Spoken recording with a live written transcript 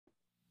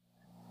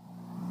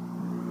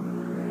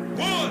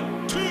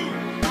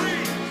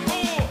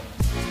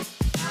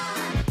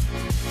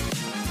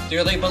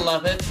Dearly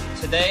beloved,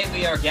 today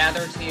we are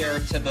gathered here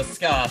to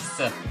discuss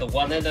the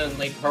one and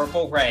only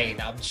Purple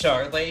Rain. I'm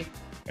Charlie.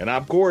 And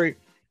I'm Corey.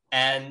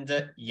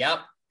 And yep,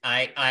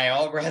 I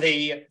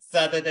already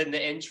said it in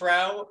the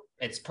intro.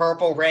 It's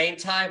Purple Rain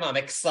time. I'm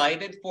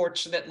excited.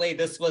 Fortunately,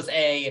 this was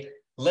a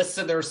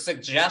listener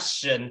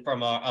suggestion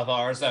of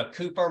ours.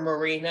 Cooper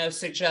Marino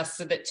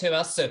suggested it to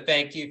us, so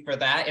thank you for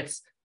that.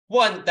 It's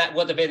one that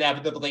would have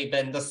inevitably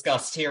been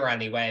discussed here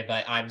anyway,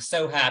 but I'm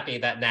so happy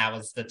that now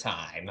is the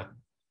time.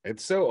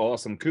 It's so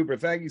awesome. Cooper,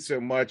 thank you so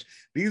much.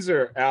 These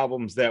are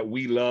albums that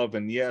we love.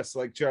 And yes,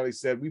 like Charlie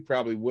said, we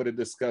probably would have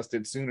discussed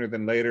it sooner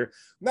than later.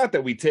 Not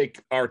that we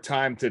take our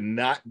time to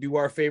not do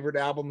our favorite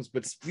albums,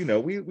 but, you know,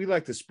 we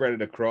like to spread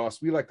it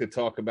across. We like to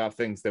talk about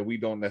things that we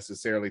don't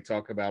necessarily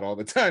talk about all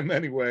the time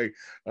anyway,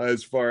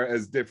 as far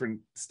as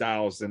different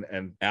styles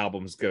and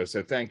albums go.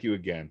 So thank you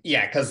again.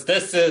 Yeah, because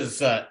this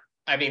is...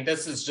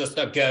 this is just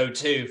a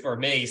go-to for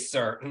me,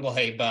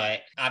 certainly,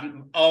 but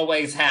I'm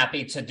always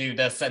happy to do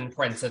this in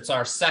Prince. It's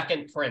our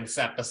second Prince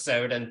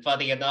episode, and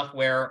funny enough,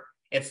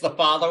 it's the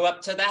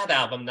follow-up to that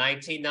album,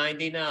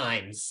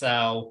 1999,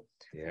 so...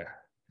 Yeah.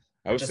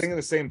 I was thinking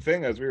the same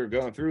thing as we were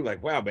going through,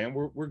 like, wow, man,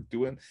 we're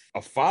doing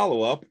a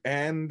follow-up,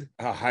 and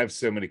I have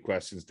so many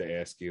questions to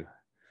ask you.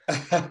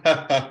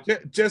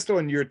 Just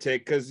on your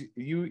take, because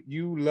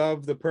you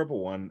love the Purple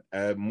one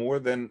more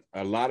than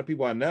a lot of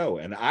people I know,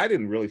 and I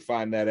didn't really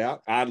find that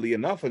out, oddly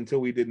enough, until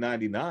we did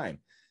 99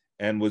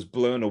 and was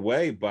blown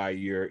away by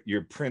your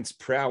Prince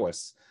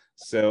prowess.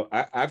 So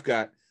I've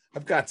got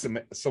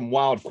some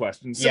wild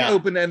questions, some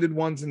open-ended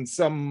ones, and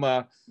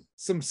some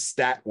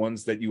stat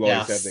ones that you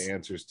always have the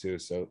answers to,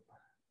 so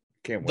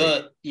can't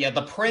wait.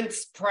 The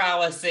Prince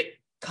prowess, it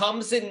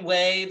comes in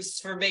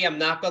waves for me, I'm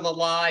not gonna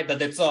lie,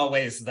 but it's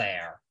always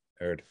there.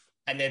 Heard.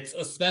 And it's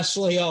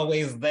especially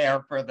always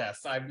there for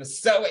this. I'm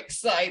so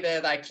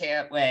excited. I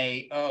can't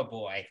wait. Oh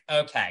boy.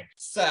 Okay.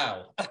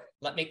 So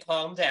let me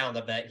calm down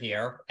a bit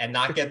here and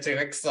not get too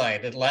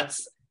excited.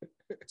 Let's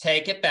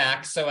take it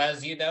back. So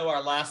as you know,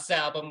 our last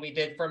album we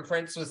did from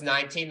Prince was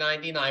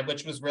 1999,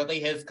 which was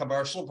really his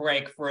commercial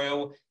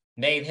breakthrough,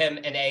 made him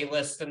an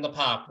A-list in the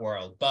pop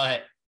world.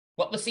 But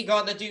what was he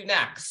going to do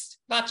next?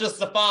 Not just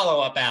the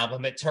follow-up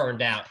album, it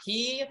turned out.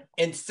 He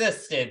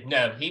insisted,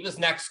 no, he was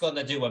next going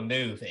to do a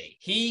movie.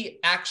 He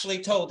actually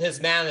told his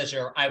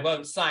manager, I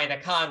won't sign a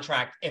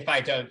contract if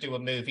I don't do a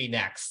movie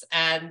next.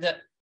 And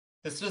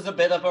this was a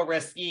bit of a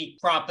risky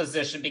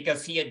proposition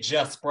because he had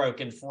just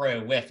broken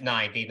through with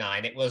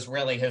 99. It was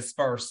really his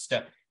first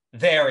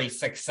very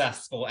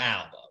successful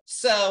album.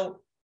 So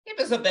it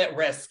was a bit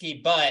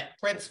risky, but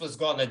Prince was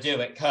going to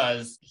do it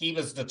because he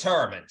was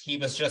determined. He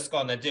was just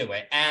going to do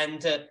it.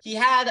 And he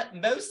had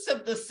most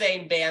of the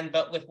same band,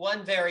 but with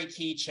one very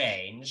key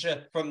change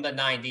from the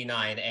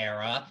 99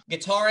 era.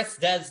 Guitarist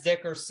Des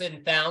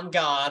Dickerson found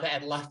God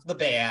and left the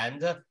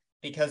band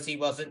because he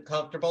wasn't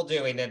comfortable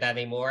doing it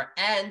anymore.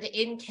 And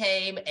in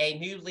came a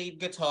new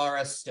lead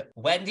guitarist,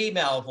 Wendy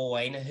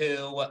Melvoin,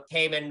 who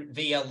came in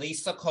via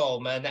Lisa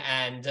Coleman,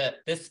 and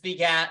this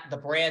begat the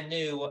brand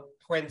new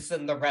Prince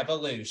and the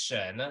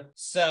Revolution.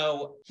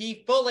 So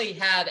he fully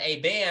had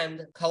a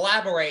band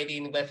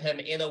collaborating with him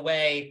in a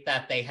way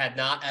that they had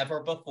not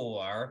ever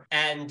before.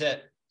 And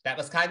that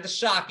was kind of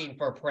shocking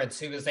for Prince,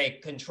 who is a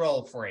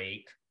control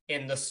freak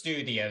in the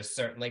studio,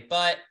 certainly.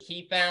 But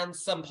he found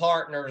some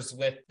partners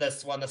with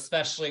this one,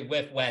 especially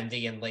with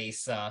Wendy and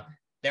Lisa.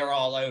 They're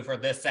all over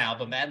this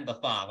album and the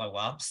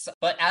follow-ups.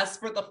 But as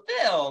for the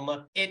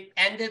film, it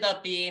ended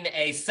up being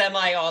a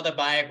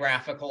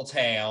semi-autobiographical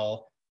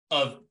tale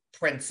of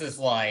Prince's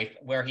life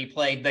where he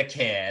played the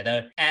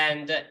kid.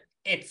 And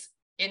it's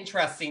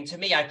interesting to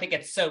me. I think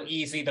it's so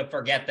easy to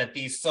forget that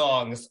these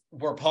songs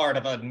were part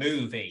of a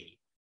movie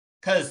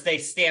because they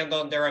stand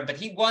on their own, but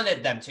he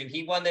wanted them to.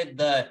 He wanted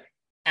the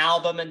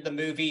album and the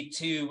movie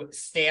to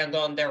stand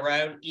on their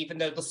own, even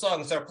though the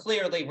songs are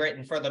clearly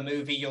written for the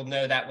movie. You'll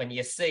know that when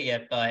you see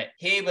it, but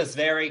he was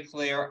very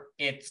clear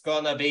it's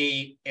gonna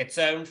be its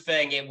own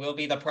thing. It will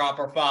be the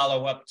proper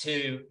follow-up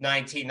to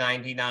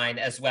 1999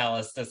 as well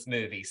as this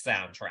movie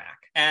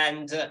soundtrack.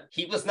 And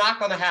he was not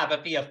gonna have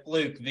it be a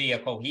fluke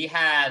vehicle. He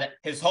had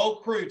his whole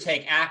crew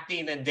take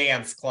acting and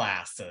dance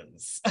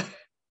classes.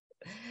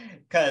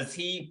 Because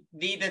he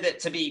needed it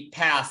to be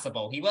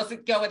passable. He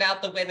wasn't going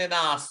out to win an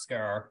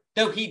Oscar,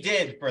 though he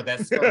did for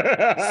this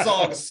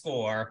song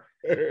score.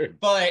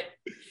 But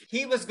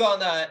he was going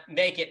to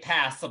make it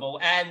passable.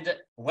 And,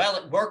 well,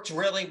 it worked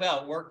really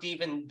well. It worked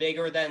even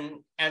bigger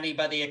than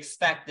anybody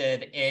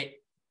expected. It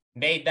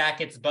made back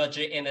its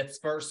budget in its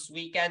first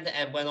weekend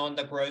and went on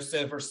to gross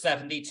over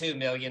 $72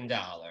 million.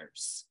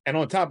 And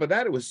on top of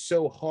that, it was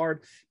so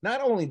hard.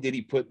 Not only did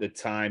he put the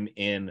time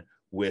in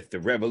with the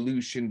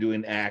Revolution,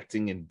 doing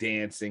acting and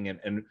dancing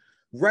and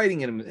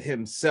writing it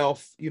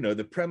himself, you know,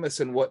 the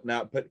premise and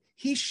whatnot, but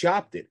he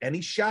shopped it, and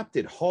he shopped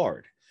it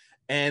hard.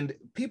 And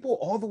people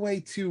all the way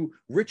to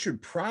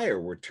Richard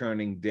Pryor were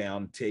turning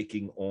down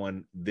taking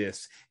on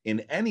this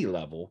in any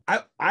level.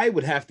 I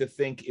would have to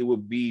think it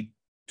would be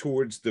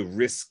towards the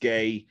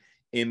risque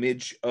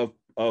image of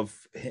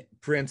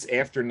Prince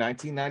after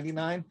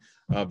 1999.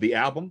 of the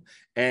album.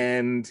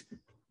 And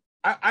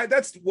I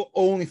that's the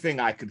only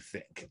thing I could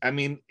think. I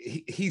mean,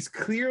 he's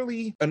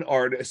clearly an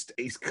artist.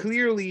 He's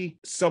clearly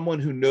someone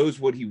who knows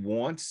what he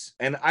wants.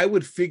 And I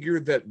would figure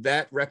that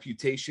that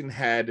reputation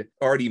had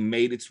already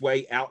made its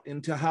way out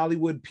into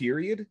Hollywood,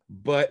 period.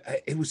 But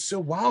it was so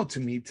wild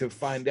to me to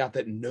find out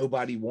that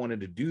nobody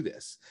wanted to do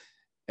this.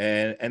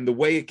 And the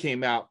way it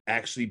came out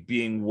actually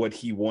being what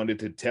he wanted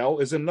to tell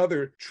is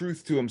another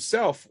truth to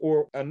himself,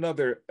 or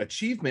another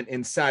achievement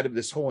inside of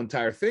this whole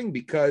entire thing,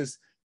 because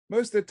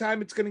most of the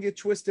time it's going to get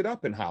twisted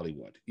up in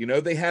Hollywood. You know,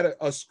 they had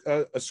a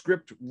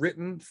script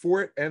written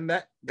for it, and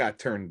that got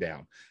turned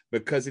down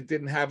because it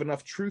didn't have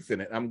enough truth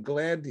in it. I'm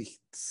glad to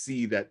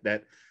see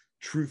that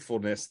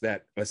truthfulness,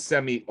 that a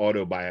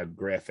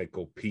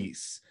semi-autobiographical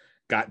piece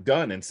got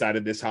done inside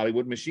of this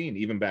Hollywood machine,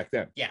 even back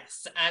then.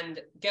 Yes, and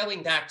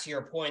going back to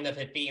your point of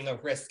it being a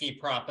risky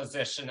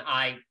proposition,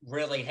 I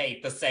really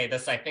hate to say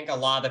this. I think a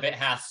lot of it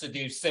has to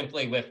do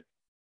simply with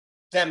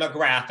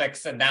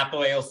demographics, and that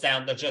boils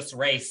down to just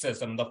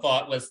racism. The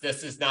thought was,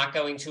 this is not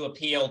going to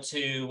appeal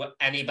to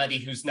anybody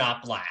who's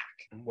not Black.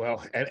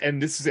 Well,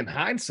 and this is in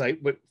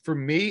hindsight, but for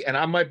me, and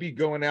I might be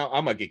going out, I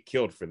might get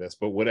killed for this,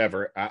 but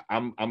whatever,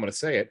 I'm going to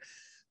say it.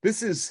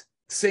 This is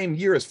same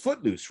year as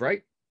Footloose,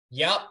 right?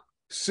 Yep.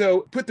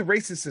 So put the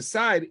racists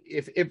aside,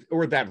 if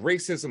or that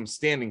racism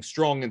standing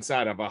strong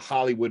inside of a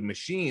Hollywood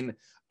machine,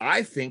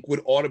 I think would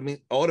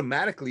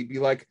automatically be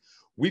like,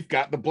 we've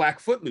got the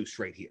Black Footloose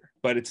right here,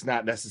 but it's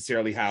not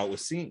necessarily how it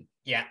was seen.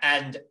 Yeah,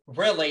 and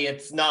really,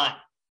 it's not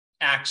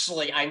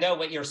actually. I know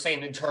what you're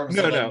saying in terms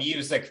of a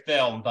music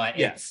film, but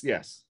yes.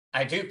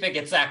 I do think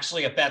it's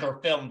actually a better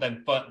film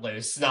than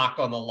Footloose. Not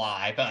gonna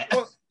lie, but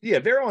well, yeah,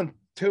 they're on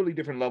totally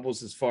different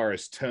levels as far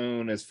as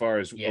tone, as far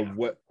as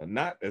what,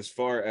 not as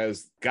far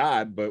as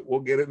God, but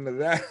we'll get into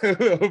that a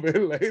little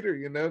bit later.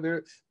 You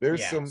know,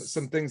 there's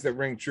some things that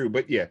ring true,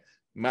 but yeah.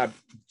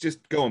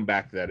 Just going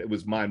back to that, it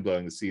was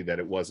mind-blowing to see that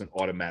it wasn't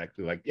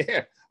automatically like,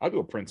 yeah, I'll do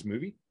a Prince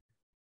movie.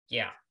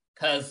 Yeah,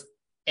 because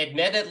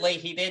admittedly,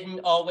 he didn't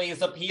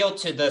always appeal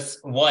to this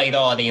white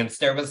audience.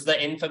 There was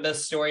the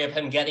infamous story of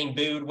him getting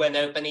booed when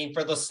opening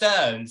for the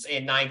Stones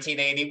in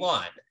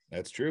 1981.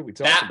 That's true. We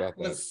talked about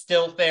that. That was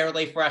still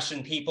fairly fresh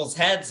in people's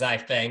heads, I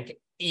think,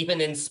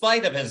 even in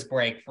spite of his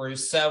breakthrough.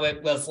 So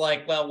it was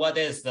like, well, what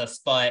is this?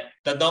 But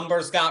the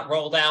numbers got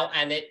rolled out,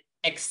 and it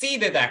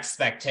exceeded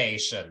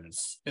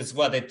expectations is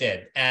what it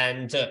did.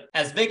 And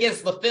as big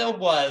as the film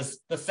was,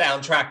 the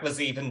soundtrack was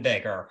even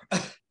bigger.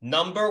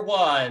 Number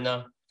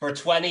one for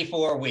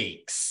 24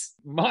 weeks.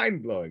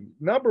 Mind-blowing.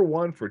 Number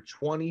one for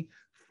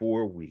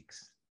 24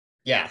 weeks.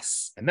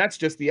 Yes. And that's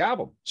just the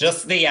album.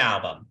 Just the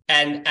album.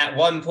 And at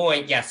one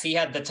point, yes, he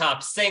had the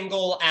top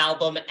single,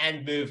 album,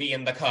 and movie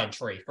in the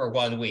country for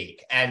 1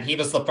 week. And he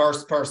was the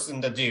first person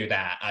to do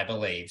that, I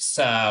believe.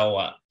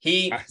 So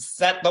he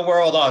set the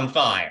world on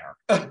fire.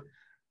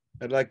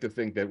 I'd like to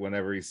think that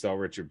whenever he saw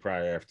Richard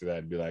Pryor after that,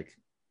 he'd be like,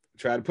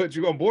 try to put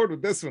you on board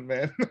with this one,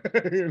 man.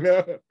 You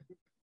know?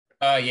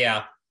 Oh,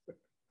 yeah.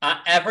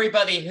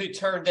 Everybody who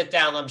turned it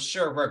down, I'm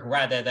sure,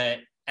 regretted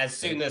it as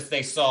soon as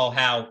they saw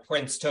how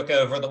Prince took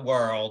over the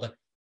world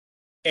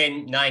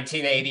in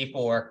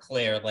 1984,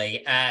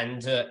 clearly.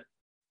 And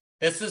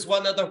this is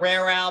one of the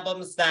rare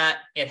albums that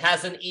it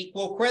has an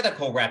equal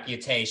critical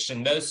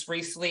reputation. Most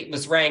recently, it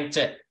was ranked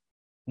at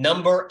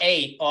number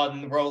 8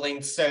 on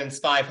Rolling Stone's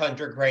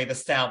 500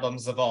 greatest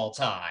albums of all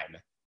time.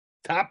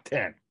 Top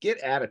 10.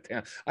 Get out of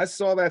town. I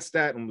saw that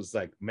stat and was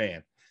like,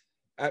 man,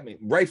 I mean,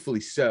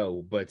 rightfully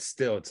so, but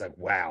still, it's like,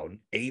 wow,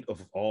 8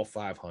 of all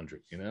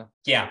 500, you know?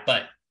 Yeah,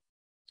 but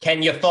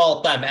can you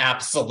fault them?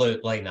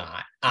 Absolutely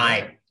not.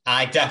 Yeah.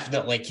 I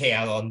definitely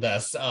can on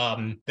this.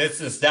 This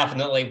is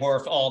definitely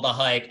worth all the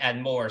hype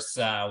and more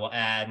so.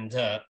 And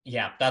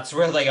yeah, that's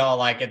really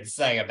all I can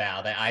say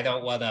about it. I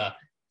don't want to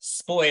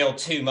spoil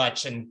too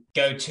much and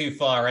go too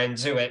far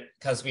into it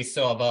because we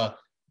still have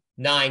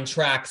 9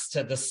 tracks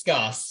to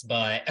discuss,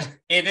 but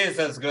it is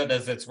as good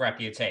as its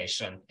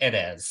reputation. It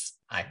is,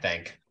 I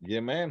think. Yeah,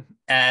 man.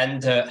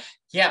 And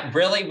yeah,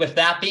 really, with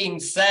that being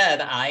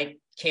said, I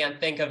can't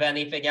think of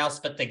anything else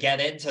but to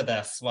get into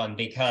this one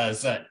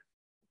because a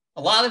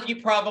lot of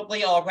you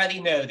probably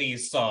already know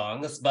these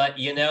songs, but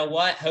you know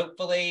what?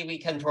 Hopefully we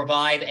can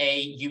provide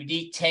a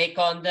unique take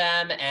on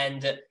them,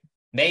 and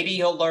maybe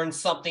you'll learn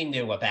something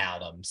new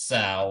about them.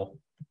 So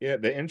yeah,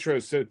 the intro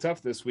is so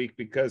tough this week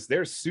because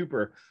there's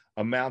super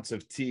amounts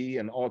of tea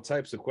and all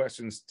types of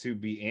questions to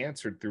be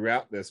answered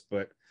throughout this,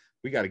 but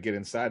we got to get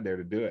inside there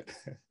to do it.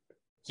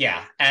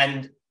 Yeah,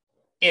 and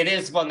it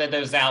is one of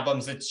those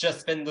albums. It's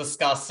just been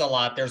discussed a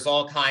lot. There's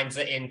all kinds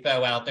of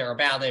info out there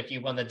about it if you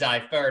want to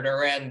dive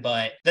further in,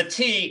 but the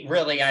tea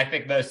really, I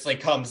think, mostly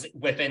comes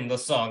within the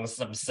songs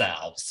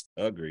themselves.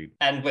 Agreed.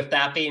 And with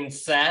that being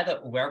said,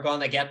 we're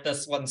going to get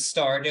this one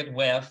started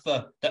with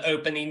the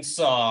opening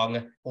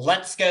song,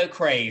 Let's Go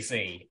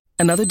Crazy.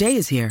 Another day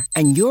is here,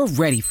 and you're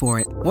ready for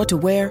it. What to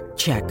wear?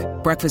 Check.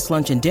 Breakfast,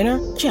 lunch, and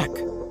dinner? Check.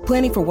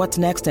 Planning for what's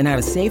next and how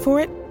to save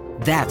for it?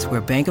 That's where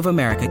Bank of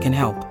America can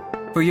help.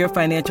 For your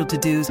financial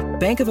to-dos,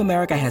 Bank of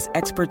America has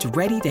experts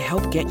ready to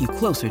help get you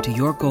closer to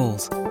your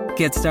goals.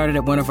 Get started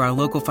at one of our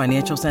local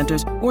financial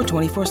centers or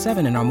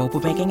 24/7 in our mobile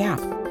banking app.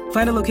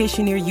 Find a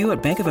location near you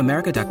at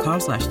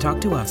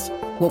bankofamerica.com/talktous.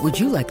 What would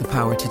you like the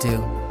power to do?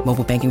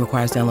 Mobile banking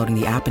requires downloading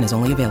the app and is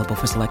only available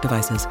for select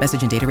devices.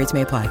 Message and data rates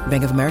may apply.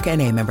 Bank of America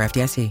N.A., member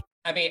FDIC.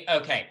 I mean,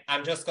 okay,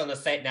 I'm just going to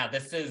say it now.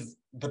 This is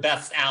the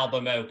best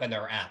album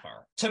opener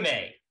ever, to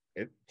me.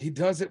 He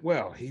does it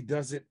well. He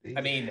does it.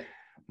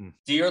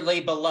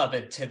 Dearly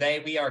beloved,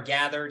 today we are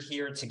gathered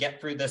here to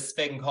get through this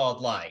thing called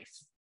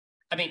life.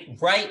 I mean,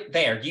 right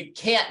there, you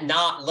can't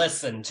not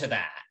listen to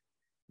that.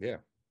 Yeah.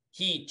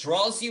 He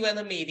draws you in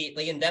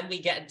immediately, and then we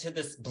get into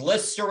this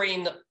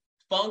blistering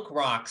funk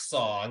rock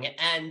song,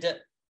 and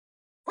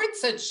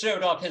Prince had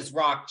showed off his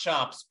rock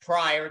chops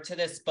prior to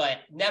this, but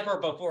never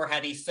before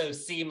had he so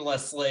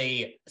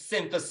seamlessly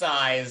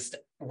synthesized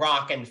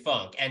rock and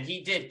funk, and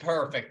he did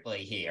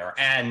perfectly here.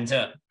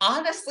 And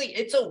honestly,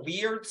 it's a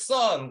weird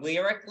song.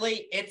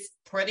 Lyrically, it's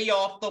pretty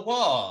off the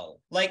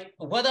wall. Like,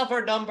 what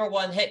other number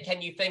one hit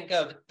can you think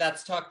of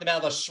that's talked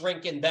about a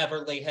shrink in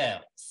Beverly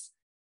Hills?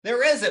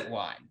 There isn't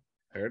one.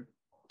 Heard.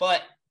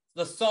 But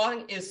the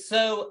song is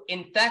so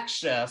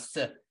infectious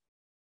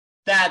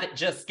that it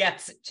just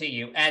gets to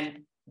you.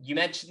 And you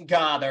mentioned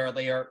God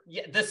earlier.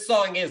 Yeah, this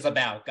song is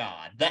about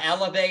God. The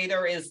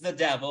elevator is the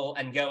devil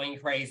and going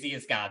crazy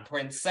is God.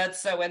 Prince said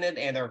so in an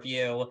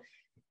interview.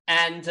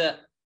 And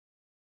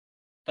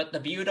but the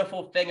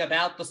beautiful thing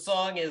about the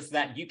song is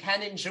that you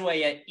can enjoy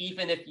it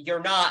even if you're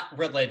not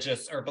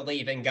religious or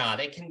believe in God.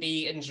 It can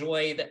be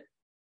enjoyed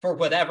for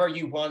whatever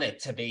you want it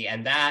to be.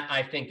 And that,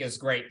 I think, is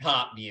great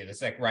pop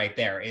music right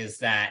there, is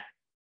that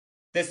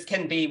this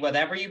can be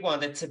whatever you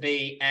want it to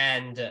be,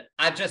 and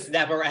I've just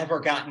never,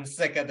 ever gotten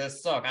sick of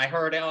this song. I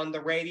heard it on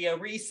the radio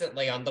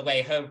recently on the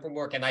way home from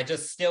work, and I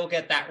just still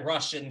get that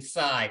rush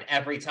inside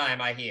every time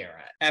I hear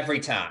it.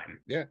 Every time.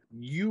 Yeah,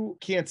 you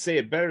can't say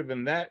it better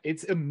than that.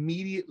 It's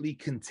immediately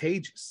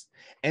contagious,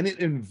 and it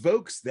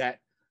invokes that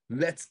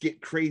let's get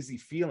crazy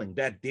feeling,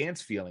 that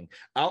dance feeling.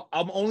 I'm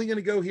only going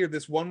to go here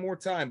this one more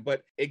time,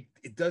 but it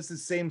does the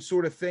same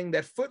sort of thing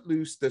that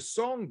Footloose, the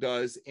song,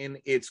 does in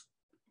its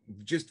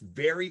just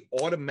very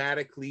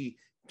automatically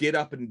get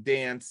up and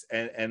dance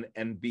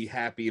and be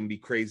happy and be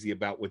crazy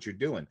about what you're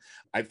doing.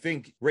 I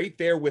think right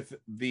there with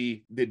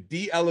the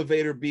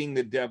de-elevator being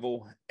the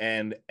devil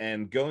and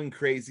going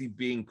crazy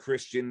being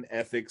Christian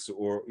ethics,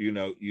 or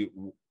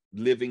you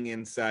living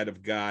inside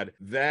of God,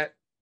 that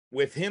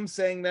with him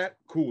saying that,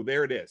 cool,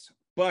 there it is.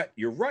 But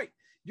you're right.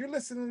 You're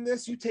listening to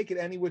this, you take it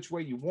any which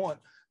way you want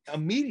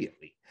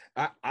immediately.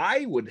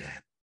 I would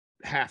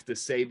have to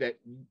say that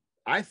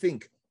I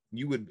think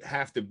you would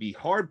have to be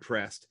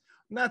hard-pressed,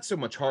 not so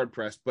much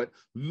hard-pressed, but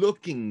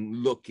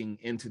looking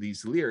into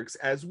these lyrics,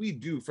 as we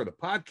do for the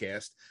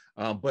podcast,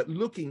 but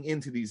looking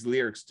into these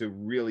lyrics to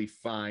really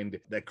find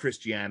that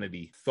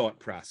Christianity thought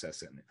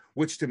process in it,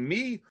 which to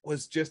me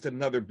was just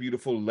another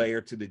beautiful layer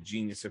to the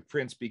genius of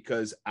Prince,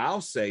 because I'll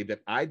say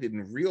that I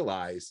didn't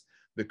realize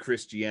the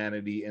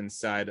Christianity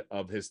inside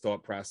of his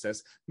thought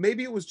process.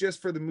 Maybe it was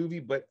just for the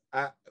movie, but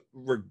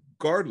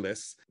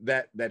regardless,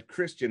 that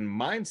Christian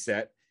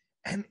mindset.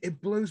 And it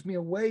blows me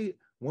away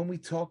when we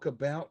talk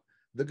about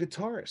the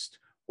guitarist,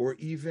 or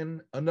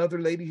even another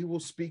lady who we'll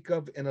speak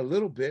of in a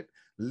little bit,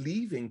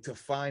 leaving to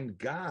find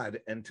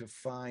God and to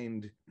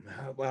find,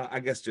 well,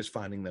 I guess just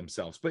finding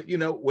themselves. But,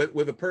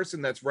 with a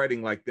person that's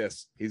writing like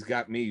this, he's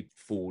got me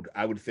fooled.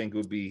 I would think it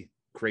would be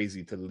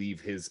crazy to leave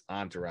his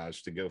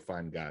entourage to go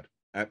find God.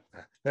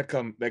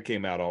 That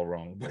came out all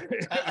wrong.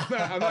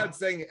 I'm not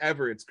saying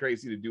ever it's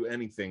crazy to do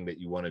anything that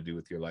you want to do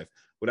with your life.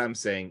 What I'm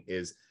saying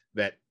is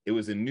that it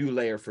was a new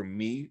layer for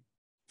me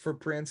for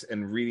Prince,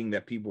 and reading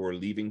that people were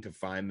leaving to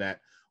find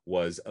that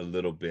was a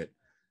little bit,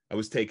 I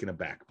was taken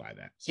aback by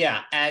that.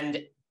 Yeah,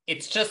 and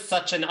it's just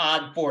such an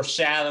odd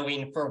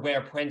foreshadowing for where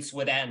Prince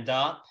would end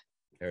up.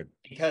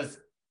 Because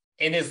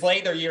in his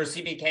later years,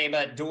 he became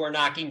a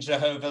door-knocking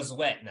Jehovah's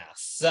Witness.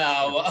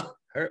 So...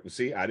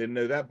 See, I didn't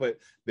know that, but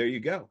there you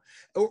go.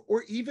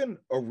 Or even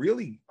a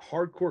really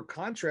hardcore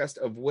contrast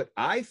of what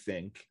I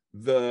think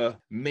the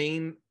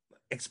main,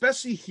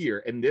 especially here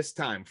in this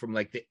time, from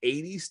like the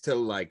 80s to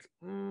like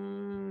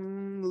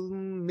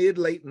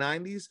mid-late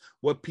 90s,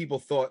 what people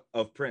thought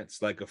of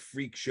Prince, like a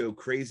freak show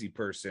crazy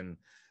person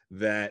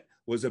that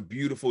was a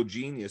beautiful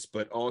genius,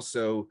 but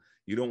also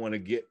you don't want to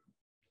get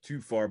too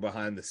far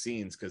behind the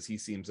scenes because he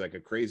seems like a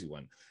crazy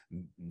one.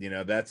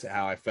 That's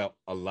how I felt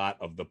a lot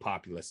of the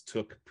populace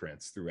took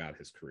Prince throughout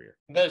his career.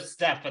 Most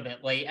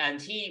definitely.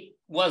 And he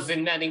was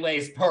in many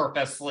ways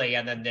purposely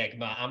an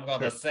enigma. I'm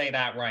going to say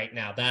that right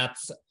now.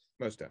 That's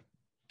most definitely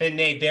been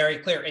made very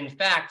clear. In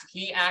fact,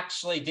 he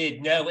actually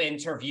did no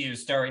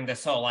interviews during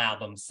this whole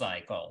album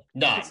cycle.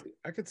 None.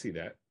 I could see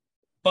that.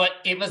 But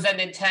it was an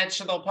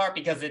intentional part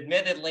because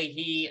admittedly,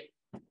 he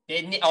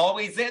didn't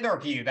always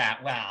interview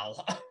that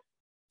well.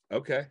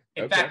 Okay.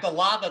 In fact, a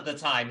lot of the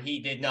time he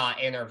did not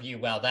interview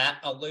well. That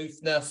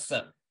aloofness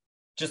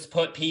just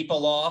put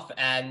people off,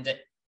 and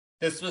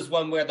this was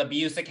one where the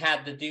music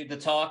had to do the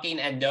talking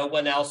and no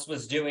one else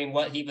was doing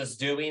what he was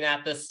doing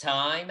at this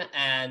time.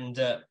 And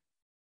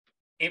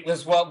it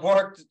was what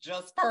worked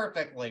just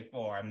perfectly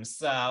for him.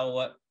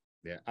 So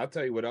yeah, I'll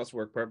tell you what else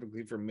worked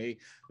perfectly for me.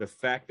 The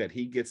fact that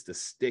he gets to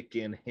stick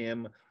in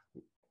him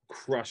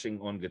crushing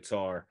on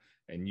guitar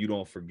and you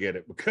don't forget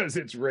it because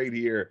it's right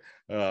here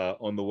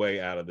on the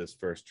way out of this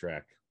first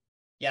track.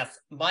 Yes,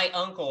 my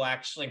uncle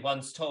actually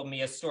once told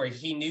me a story.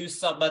 He knew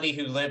somebody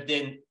who lived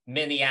in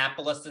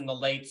Minneapolis in the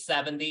late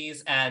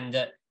 70s,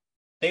 and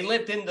they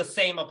lived in the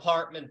same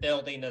apartment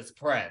building as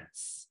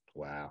Prince.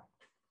 Wow.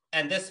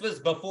 And this was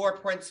before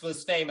Prince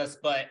was famous,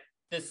 but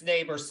this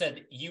neighbor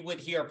said you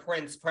would hear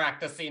Prince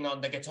practicing on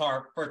the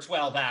guitar for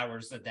 12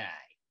 hours a day.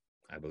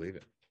 I believe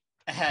it.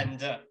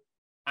 And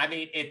I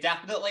mean, it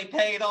definitely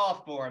paid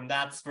off for him,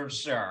 that's for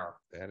sure.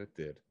 That it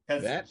did.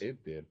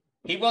 Did.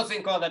 He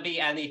wasn't going to be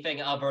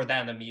anything other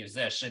than a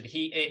musician.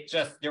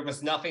 There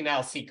was nothing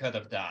else he could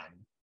have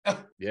done.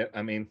 Yeah,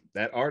 I mean,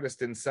 that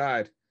artist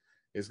inside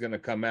is going to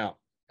come out.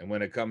 And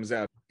when it comes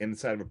out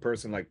inside of a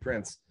person like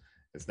Prince,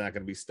 it's not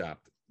going to be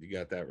stopped. You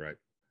got that right.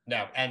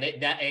 No, and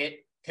it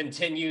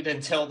continued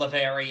until the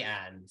very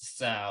end.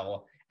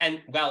 So,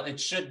 and well, it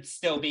should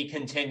still be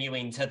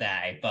continuing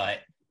today, but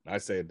I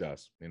say it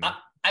does. You know?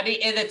 I mean,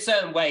 in its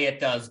own way,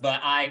 it does, but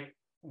I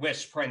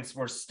wish Prince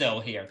were still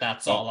here.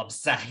 That's all I'm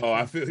saying. Oh,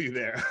 I feel you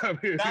there.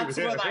 That's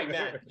what I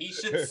meant. He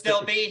should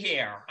still be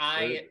here.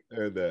 I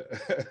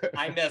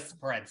miss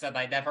Prince, and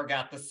I never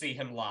got to see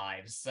him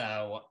live,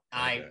 so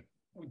I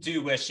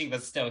do wish he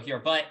was still here.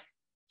 But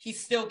he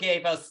still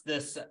gave us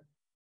this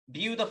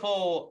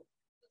beautiful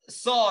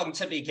song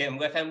to begin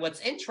with. And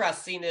what's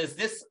interesting is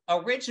this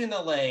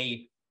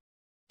originally,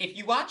 if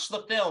you watch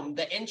the film,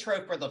 the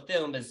intro for the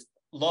film is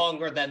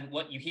longer than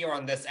what you hear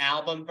on this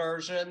album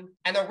version.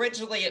 And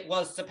originally it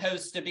was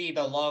supposed to be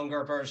the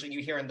longer version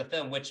you hear in the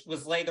film, which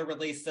was later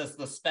released as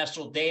the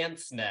special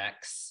dance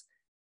mix.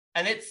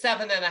 And it's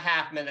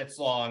 7.5 minutes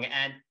long.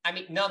 And I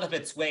mean, none of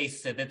it's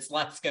wasted. It's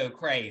Let's Go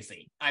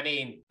Crazy. I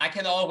mean, I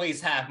can always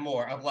have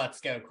more of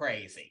Let's Go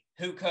Crazy.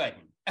 Who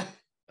couldn't?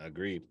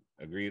 Agreed.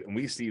 And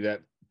we see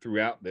that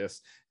throughout this,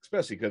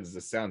 especially because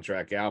it's a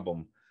soundtrack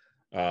album.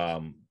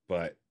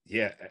 But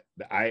yeah,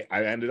 I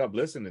ended up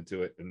listening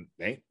to it,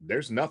 and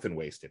there's nothing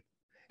wasted.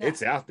 Yeah.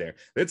 It's out there.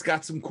 It's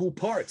got some cool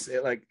parts.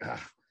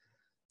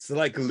 It's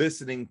like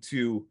listening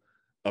to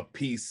a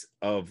piece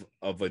of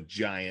a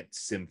giant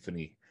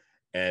symphony,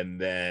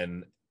 and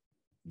then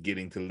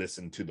getting to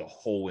listen to the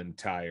whole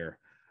entire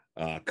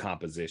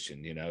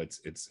composition. You know,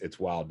 it's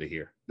wild to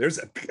hear. There's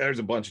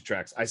a bunch of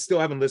tracks. I still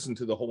haven't listened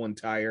to the whole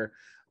entire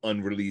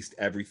unreleased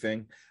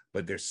everything,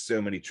 but there's so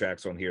many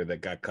tracks on here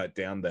that got cut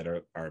down that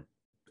are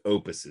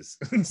opuses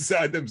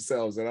inside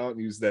themselves, and I don't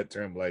use that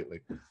term lightly.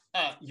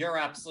 You're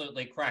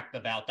absolutely correct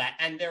about that.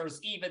 And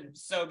there's even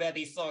so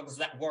many songs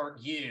that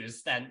weren't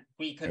used, and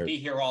we could be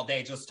here all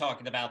day just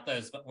talking about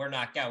those, but we're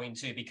not going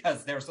to,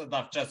 because there's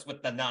enough just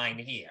with the 9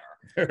 here.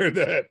 Heard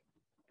that.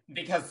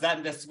 Because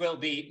then this will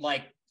be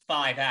like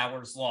 5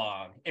 hours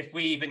long, if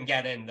we even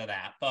get into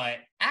that. But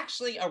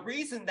actually, a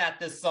reason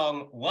that this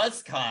song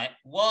was cut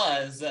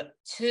was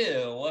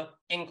to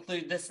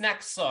include this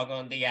next song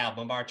on the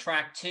album, our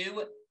track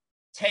 2,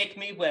 Take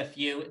Me With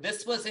You.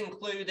 This was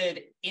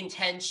included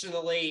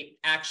intentionally,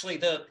 actually,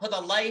 to put a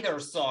lighter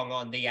song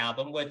on the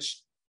album,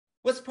 which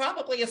was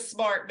probably a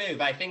smart move.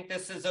 I think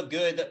this is a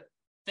good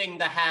thing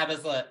to have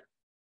as a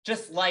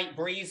just light,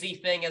 breezy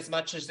thing, as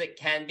much as it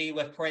can be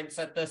with Prince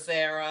at this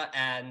era,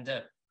 and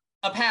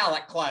a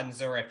palate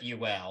cleanser, if you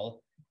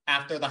will,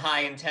 after the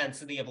high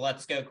intensity of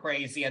Let's Go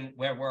Crazy and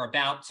where we're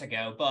about to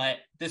go. But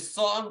this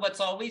song, what's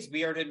always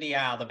weirded me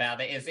out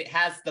about it is it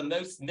has the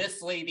most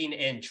misleading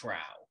intro.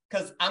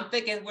 Because I'm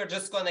thinking we're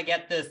just going to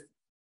get this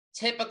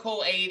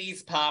typical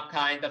 80s pop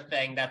kind of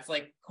thing that's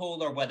like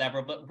cool or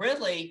whatever. But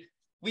really,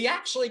 we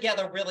actually get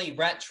a really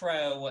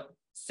retro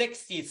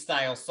 60s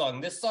style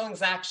song. This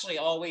song's actually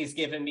always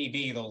given me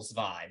Beatles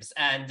vibes.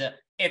 And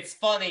it's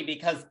funny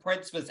because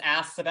Prince was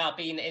asked about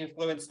being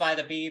influenced by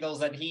the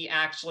Beatles, and he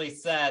actually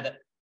said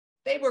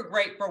they were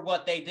great for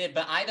what they did,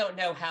 but I don't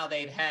know how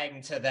they'd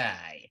hang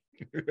today.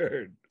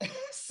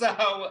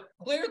 So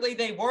clearly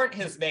they weren't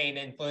his main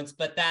influence,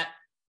 but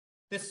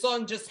this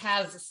song just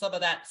has some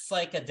of that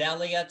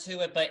psychedelia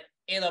to it, but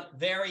in a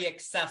very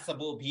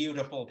accessible,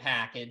 beautiful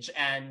package.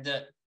 And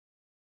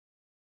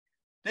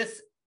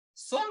this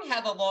song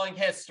had a long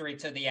history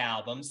to the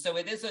album, so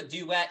it is a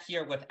duet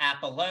here with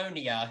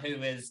Apollonia,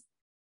 who is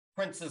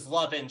Prince's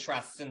love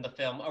interest in the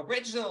film.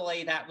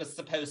 Originally, that was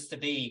supposed to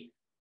be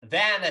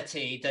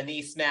Vanity,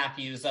 Denise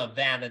Matthews of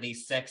Vanity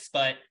 6,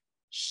 but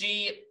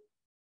she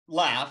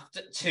left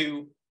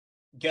to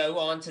go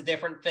on to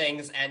different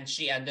things, and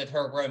she ended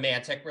her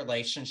romantic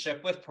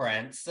relationship with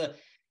Prince.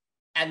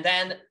 And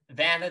then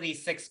Vanity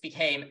 6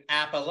 became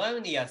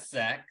Apollonia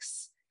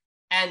 6,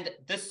 and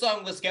this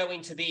song was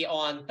going to be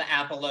on the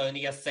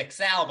Apollonia 6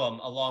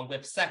 album, along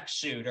with Sex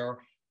Shooter.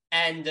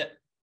 And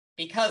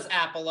because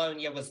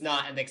Apollonia was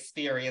not an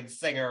experienced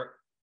singer,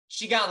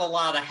 she got a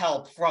lot of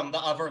help from the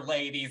other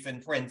ladies in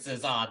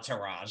Prince's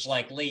entourage,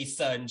 like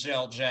Lisa and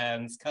Jill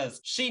Jones, because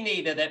she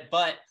needed it.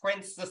 But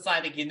Prince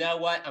decided, you know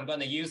what? I'm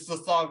going to use the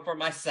song for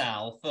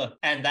myself.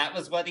 And that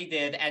was what he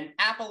did. And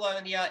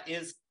Apollonia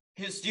is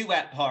his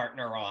duet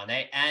partner on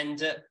it.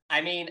 And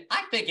I mean,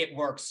 I think it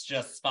works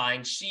just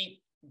fine.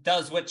 She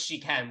does what she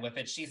can with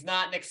it. She's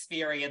not an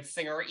experienced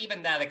singer or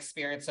even that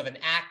experience of an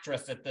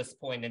actress at this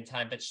point in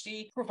time, but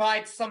she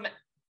provides some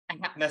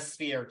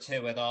atmosphere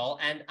to it all,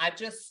 and I've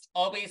just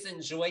always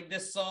enjoyed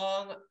this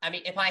song. I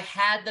mean, if I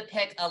had to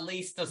pick a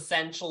least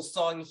essential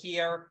song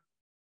here,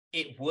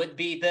 it would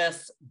be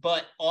this,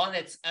 but on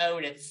its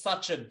own, it's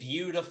such a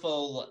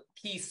beautiful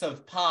piece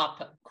of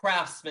pop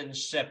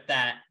craftsmanship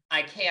that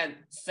I can't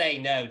say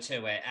no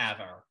to it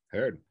ever.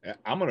 Heard.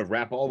 I'm going to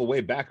wrap all the way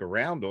back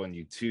around on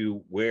you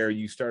to where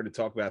you started to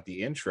talk about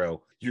the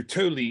intro. You're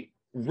totally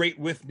right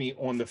with me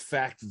on the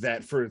fact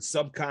that for a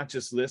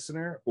subconscious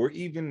listener, or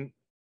even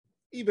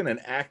an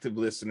active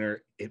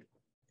listener, it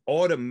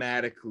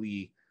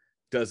automatically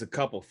does a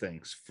couple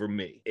things for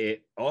me.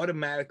 It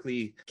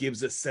automatically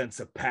gives a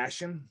sense of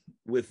passion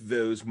with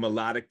those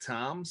melodic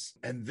toms.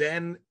 And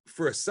then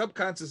for a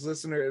subconscious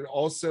listener, it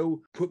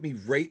also put me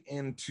right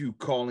into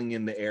Calling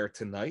in the Air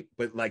Tonight,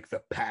 but like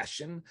the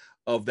passion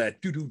of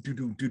that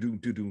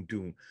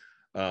do-do-do-do-do-do-do-do-do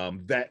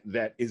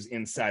that is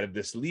inside of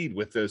this lead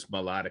with those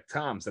melodic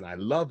toms. And I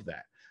love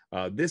that.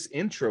 This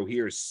intro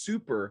here is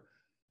super.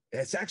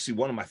 It's actually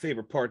one of my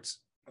favorite parts,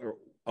 or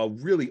a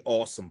really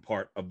awesome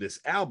part of this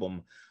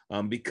album,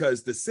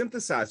 because the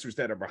synthesizers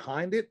that are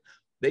behind it,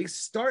 they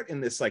start in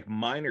this like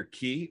minor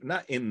key,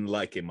 not in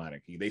like a minor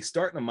key. They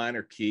start in a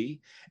minor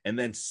key and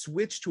then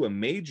switch to a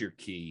major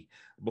key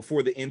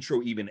before the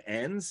intro even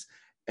ends.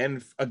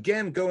 And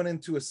again, going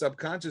into a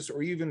subconscious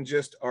or even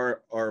just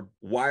our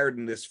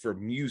wiredness for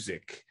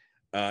music,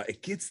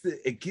 it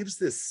gives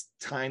this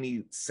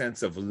tiny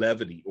sense of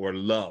levity or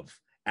love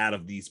out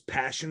of these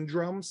passion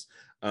drums.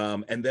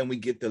 And then we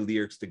get the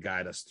lyrics to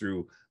guide us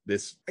through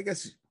this. I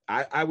guess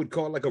I would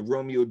call it like a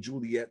Romeo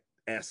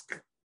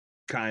Juliet-esque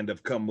kind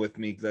of come with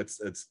me.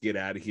 Let's get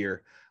out of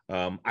here.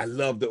 I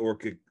love the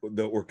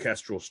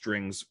orchestral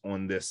strings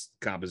on this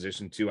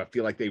composition too. I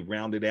feel like they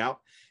round it out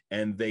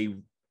and they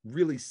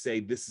really say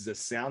this is a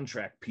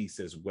soundtrack piece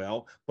as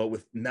well, but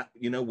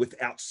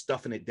without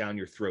stuffing it down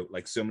your throat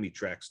like so many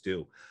tracks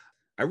do.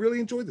 I really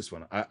enjoyed this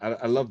one.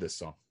 I love this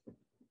song.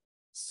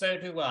 So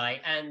do I.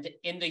 And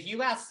in the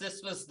US,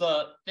 this was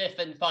the 5th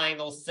and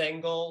final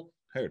single.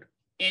 Heard.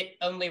 It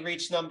only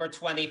reached number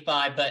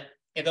 25, but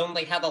it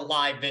only had a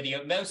live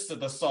video. Most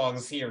of the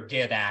songs here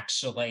did,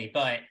 actually.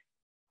 But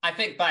I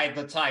think by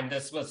the time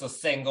this was a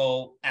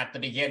single at the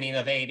beginning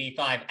of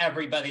 85,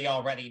 everybody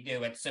already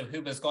knew it. So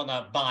who was going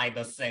to buy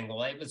the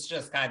single? It was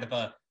just kind of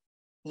a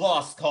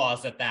lost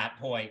cause at that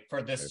point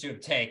for this to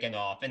have taken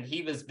off. And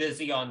he was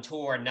busy on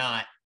tour,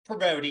 not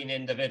promoting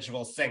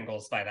individual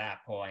singles by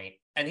that point.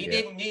 And he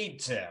didn't need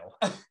to.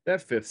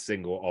 That 5th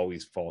single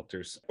always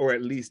falters, or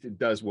at least it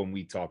does when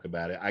we talk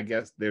about it. I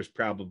guess there's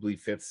probably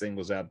 5th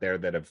singles out there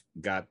that have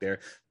got there.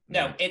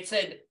 No,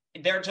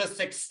 they're just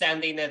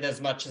extending it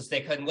as much as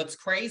they could. And what's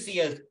crazy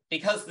is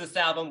because this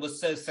album was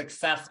so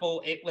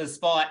successful, it was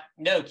thought,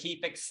 no,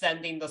 keep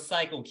extending the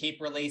cycle, keep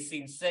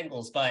releasing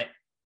singles. But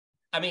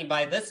I mean,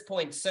 by this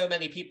point, so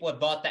many people have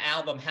bought the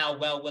album. How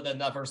well would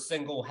another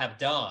single have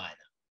done?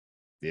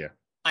 Yeah.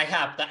 I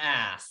have to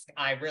ask.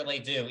 I really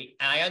do.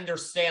 I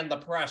understand the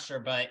pressure,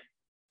 but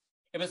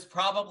it was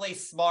probably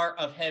smart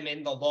of him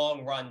in the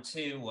long run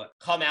to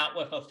come out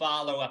with a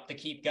follow-up to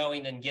keep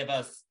going and give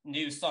us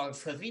new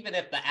songs. Because even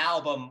if the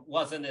album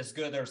wasn't as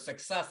good or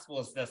successful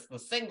as this, the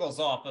singles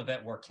off of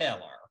it were killer.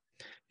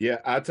 Yeah,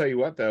 I'll tell you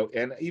what, though.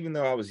 And even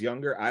though I was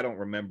younger, I don't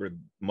remember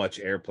much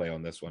airplay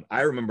on this one.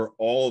 I remember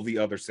all the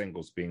other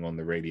singles being on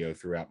the radio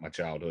throughout my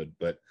childhood,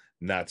 but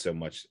not so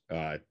much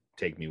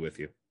Take Me With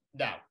You.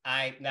 No,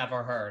 I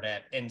never heard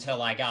it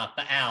until I got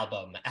the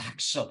album,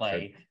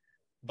 actually.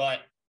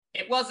 But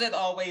it wasn't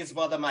always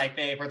one of my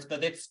favorites,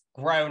 but it's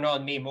grown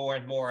on me more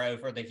and more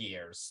over the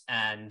years.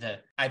 And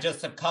I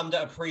just have come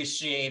to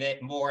appreciate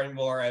it more and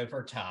more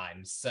over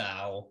time.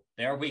 So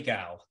there we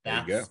go.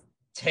 That's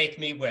Take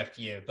Me With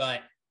You.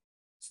 But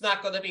it's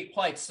not going to be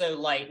quite so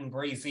light and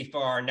breezy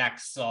for our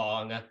next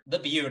song, The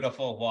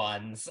Beautiful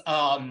Ones.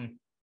 Oh,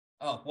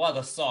 what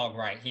a song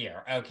right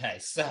here. Okay,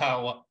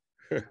 so...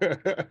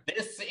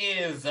 This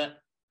is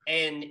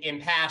an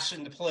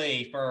impassioned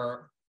plea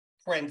for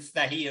Prince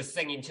that he is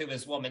singing to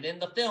his woman in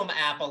the film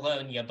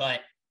Apollonia, but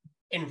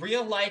in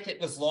real life,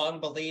 it was long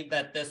believed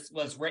that this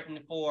was written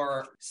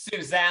for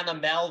Susanna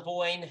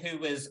Melvoin,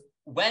 who is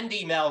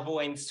Wendy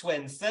Melvoin's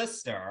twin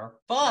sister.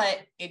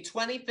 But in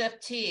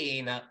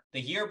 2015,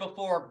 the year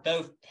before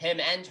both him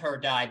and her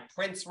died,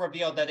 Prince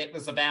revealed that it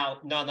was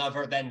about none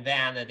other than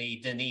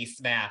Vanity,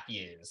 Denise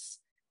Matthews,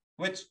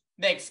 which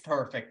makes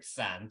perfect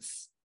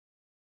sense.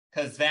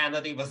 Because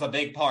Vanity was a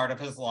big part of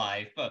his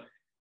life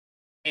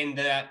in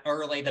the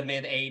early to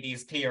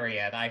mid-'80s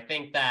period. I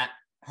think that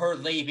her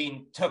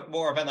leaving took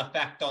more of an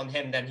effect on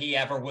him than he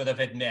ever would have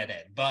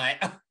admitted.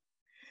 But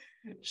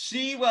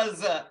she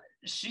was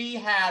she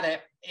had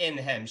it in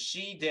him.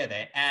 She did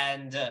it.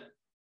 And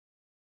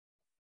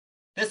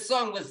this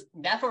song was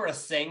never a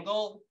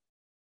single,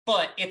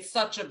 but it's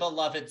such a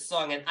beloved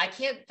song. And I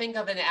can't think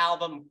of an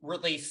album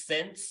released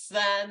since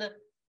then.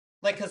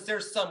 Like, because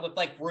there's some with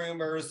like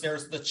Rumors,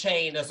 there's The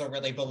Chain as a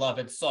really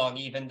beloved song,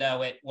 even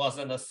though it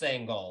wasn't a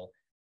single.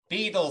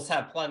 Beatles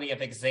have plenty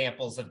of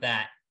examples of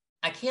that.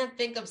 I can't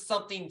think of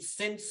something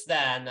since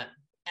then,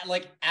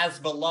 like as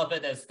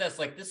beloved as this.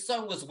 Like, this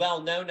song was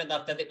well known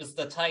enough that it was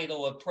the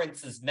title of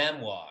Prince's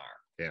memoir.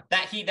 Yeah.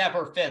 That he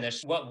never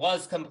finished. What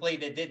was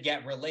completed did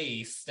get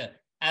released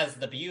as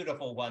The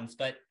Beautiful Ones,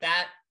 but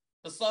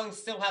the song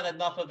still had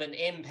enough of an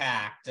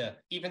impact,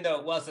 even though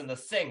it wasn't a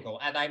single.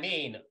 And I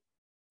mean,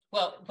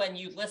 well, when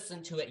you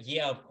listen to it,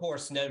 yeah, of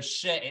course, no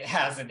shit, it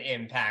has an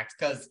impact,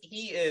 because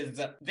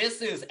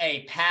this is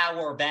a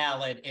power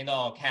ballad in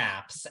all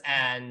caps,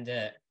 and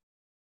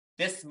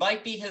this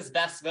might be his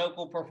best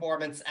vocal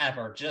performance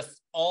ever.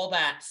 Just all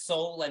that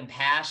soul and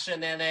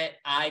passion in it,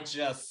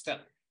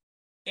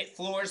 it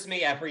floors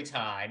me every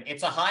time.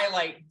 It's a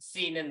highlight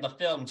scene in the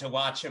film to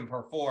watch him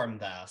perform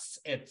this.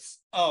 It's,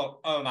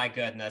 oh my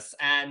goodness.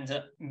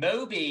 And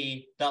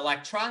Moby, the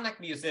electronic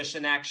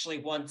musician, actually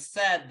once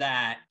said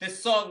that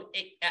this song,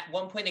 at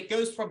one point, it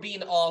goes from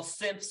being all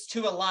synths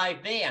to a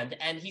live band.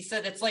 And he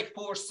said it's like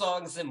 4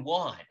 songs in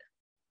one.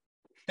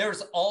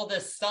 There's all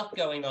this stuff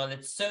going on.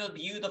 It's so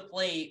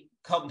beautifully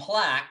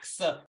complex.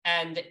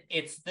 And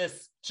it's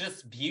this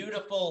just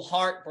beautiful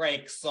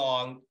heartbreak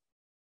song.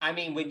 I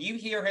mean, when you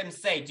hear him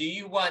say, do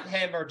you want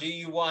him or do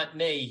you want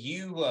me?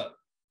 You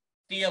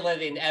feel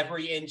it in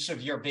every inch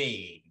of your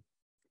being.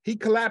 He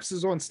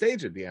collapses on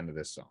stage at the end of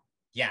this song.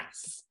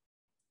 Yes.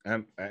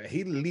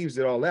 He leaves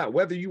it all out.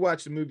 Whether you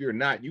watch the movie or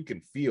not, you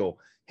can feel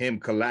him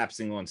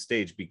collapsing on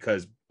stage,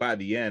 because by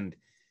the end,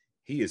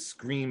 he is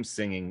scream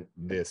singing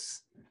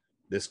this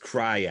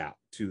cry out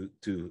to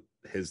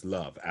his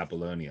love,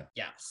 Apollonia.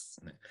 Yes.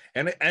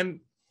 And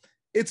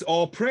it's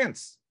all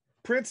Prince.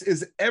 Prince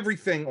is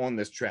everything on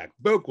this track: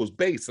 vocals,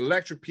 bass,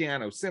 electric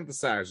piano,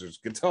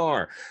 synthesizers,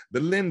 guitar,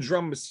 the Linn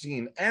drum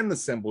machine, and the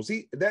cymbals.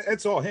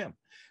 That's all him,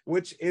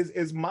 which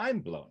is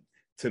mind-blowing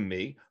to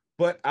me.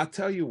 But I'll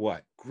tell you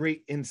what,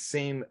 great,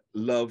 insane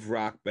love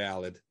rock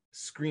ballad,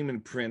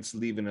 screaming Prince,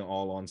 leaving it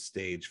all on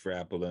stage for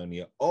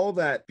Apollonia. All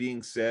that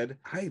being said,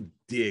 I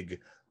dig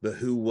the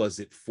Who Was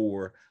It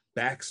For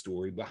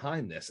backstory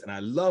behind this. And I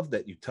love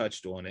that you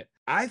touched on it.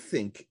 I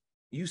think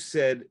you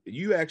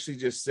actually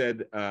just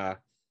said,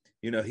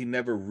 he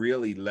never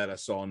really let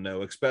us all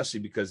know, especially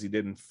because he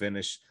didn't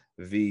finish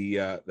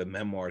the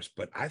memoirs.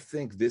 But I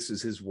think this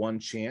is his one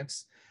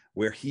chance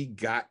where he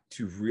got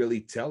to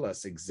really tell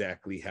us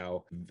exactly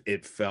how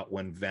it felt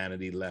when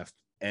Vanity left.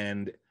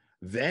 And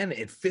then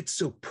it fits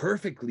so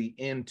perfectly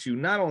into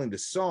not only the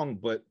song,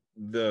 but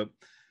the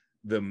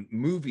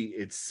movie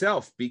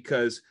itself,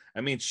 because,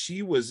 I mean,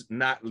 she was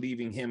not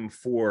leaving him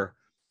for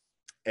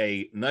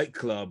a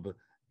nightclub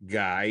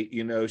guy,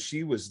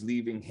 she was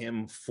leaving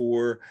him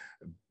for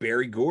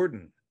Barry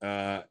Gordon,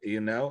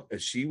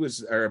 she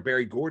was, or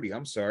Barry Gordy,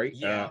 I'm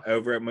sorry,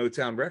 over at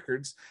Motown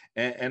Records,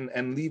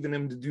 and leaving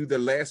him to do The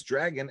Last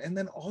Dragon, and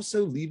then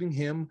also leaving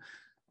him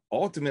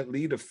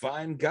ultimately to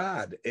find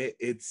God.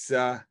 It's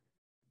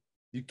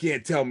you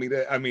can't tell me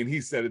that. I mean, he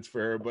said it's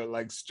for her, but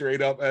like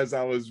straight up, as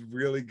I was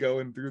really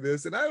going through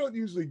this, and I don't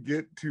usually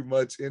get too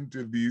much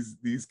into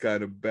these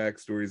kind of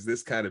backstories,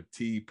 this kind of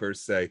tea per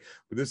se,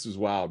 but this was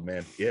wild,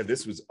 man. Yeah,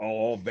 this was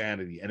all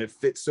Vanity, and it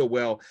fits so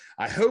well.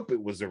 I hope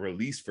it was a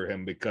release for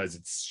him, because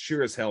it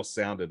sure as hell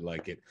sounded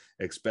like it,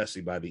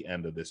 especially by the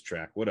end of this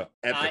track. What a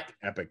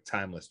epic,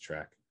 timeless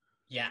track.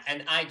 Yeah,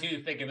 and I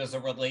do think it was a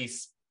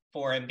release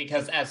for him,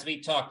 because as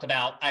we talked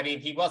about, I mean,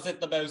 he wasn't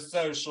the most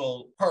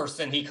social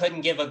person. He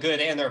couldn't give a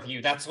good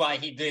interview. That's why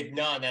he did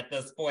none at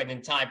this point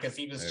in time, because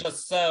he was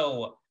just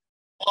so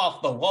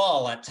off the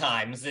wall at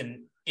times.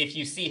 And if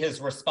you see his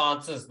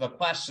responses, the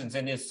questions,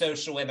 and his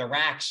social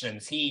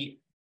interactions,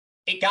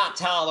 it got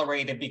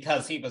tolerated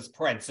because he was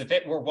Prince. If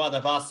it were one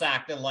of us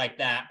acting like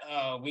that,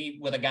 we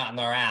would have gotten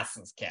our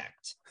asses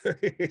kicked.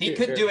 He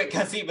could do it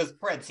because he was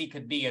Prince. He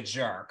could be a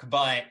jerk,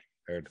 but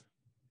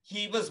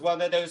he was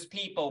one of those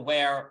people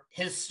where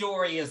his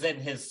story is in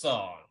his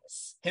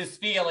songs. His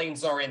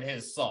feelings are in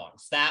his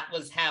songs. That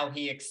was how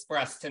he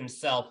expressed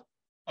himself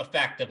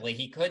effectively.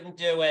 He couldn't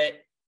do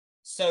it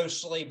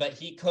socially, but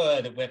he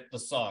could with the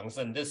songs.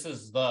 And this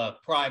is the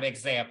prime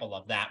example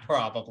of that,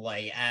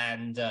 probably.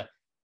 And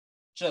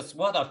just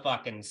what a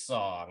fucking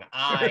song.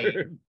 I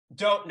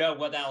don't know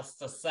what else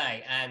to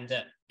say.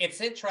 And it's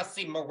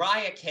interesting,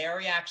 Mariah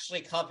Carey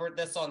actually covered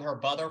this on her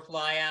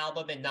Butterfly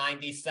album in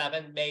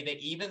 '97, made it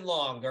even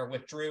longer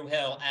with Dru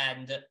Hill,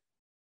 and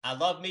I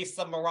love me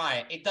some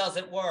Mariah. It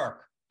doesn't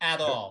work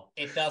at all.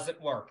 It doesn't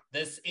work.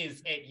 This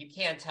is it. You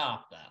can't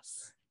top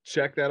this.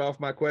 Check that off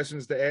my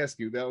questions to ask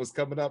you. That was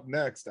coming up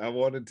next. I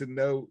wanted to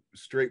know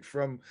straight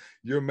from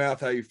your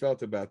mouth how you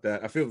felt about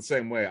that. I feel the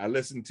same way. I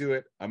listened to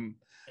it.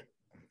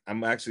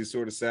 I'm actually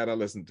sort of sad I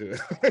listened to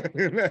it.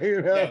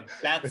 No,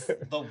 that's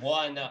the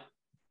one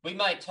we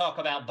might talk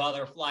about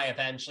Butterfly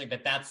eventually,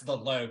 but that's the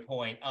low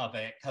point of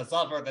it. Because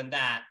other than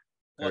that,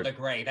 what a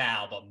great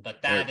album.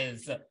 But that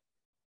is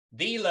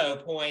the low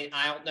point.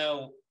 I don't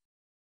know.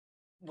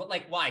 Well,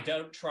 like, why?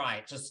 Don't try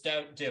it. Just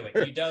don't do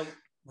it. You don't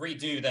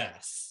redo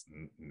this.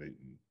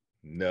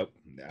 Nope.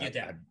 You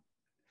don't.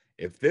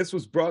 If this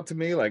was brought to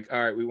me, like,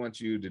 all right, we want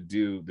you to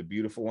do the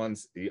beautiful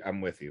ones,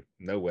 I'm with you.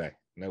 No way.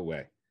 No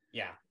way.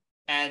 Yeah.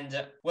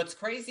 And what's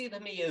crazy to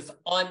me is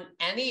on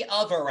any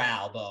other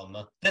album,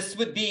 this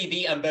would be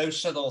the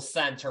emotional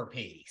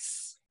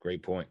centerpiece.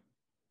 Great point.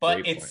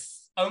 But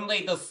it's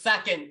only the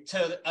second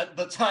to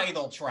the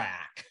title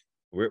track.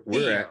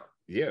 We're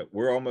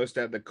almost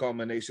at the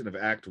culmination of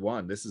Act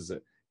 1. This is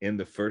in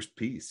the first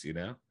piece, you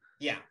know?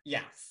 Yeah,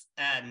 yes.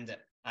 And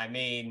I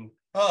mean,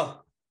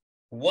 oh,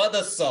 what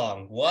a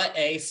song. What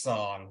a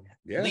song.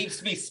 Yeah.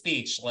 Leaves me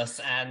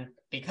speechless. And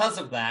because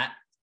of that,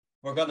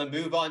 we're going to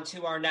move on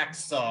to our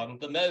next song,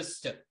 the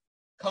most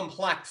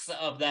complex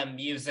of them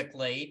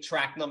musically,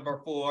 track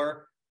number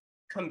 4,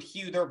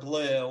 Computer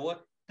Blue.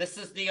 This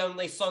is the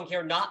only song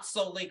here not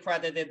solely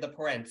credited to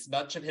Prince.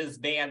 Much of his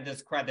band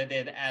is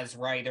credited as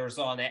writers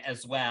on it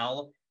as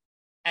well.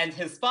 And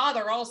his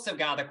father also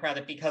got a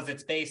credit because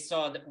it's based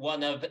on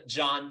one of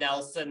John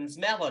Nelson's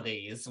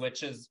melodies,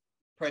 which is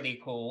pretty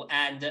cool.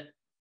 And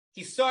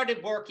he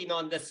started working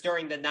on this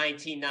during the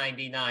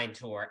 1999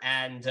 tour,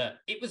 and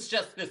it was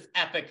just this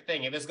epic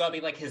thing. It was going to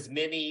be like his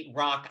mini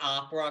rock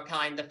opera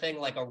kind of thing,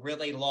 like a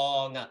really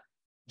long,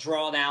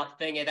 drawn-out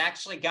thing. It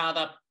actually got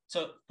up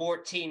to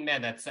 14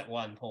 minutes at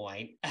one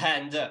point,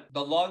 and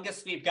the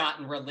longest we've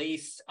gotten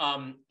released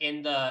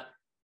in the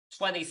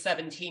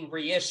 2017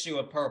 reissue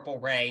of Purple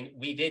Rain,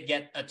 we did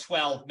get a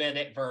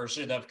 12-minute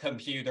version of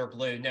Computer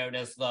Blue, known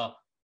as the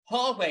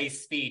Hallway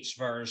Speech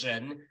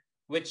version,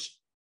 which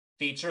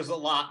features a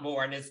lot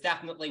more and is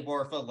definitely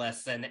worth a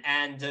listen.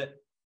 And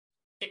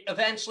it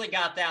eventually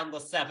got down to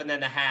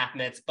 7.5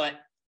 minutes, but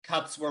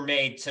cuts were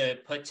made to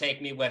put Take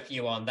Me With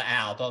You on the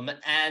album.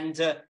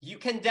 And you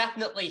can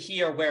definitely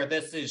hear where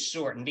this is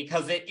shortened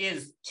because it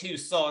is 2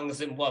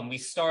 songs in one. We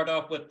start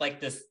off with like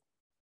this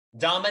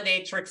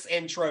dominatrix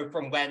intro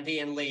from Wendy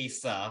and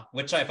Lisa,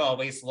 which I've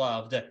always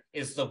loved.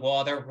 Is the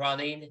water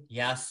running?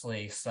 Yes,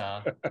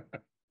 Lisa.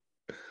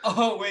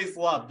 Always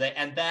loved it.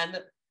 And then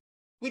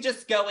we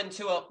just go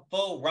into a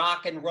full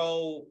rock and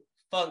roll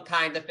funk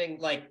kind of thing,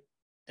 like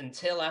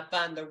Until I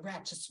Find the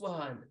Righteous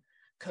One,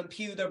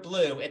 Computer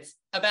Blue. It's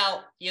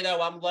about, you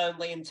know, I'm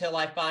lonely until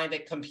I find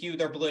it,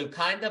 Computer Blue.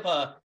 Kind of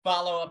a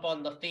follow-up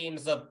on the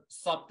themes of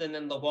Something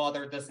in the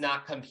Water Does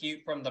Not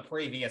Compute from the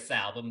previous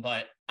album,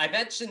 but I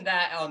mentioned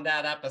that on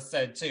that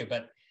episode too,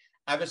 but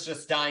I was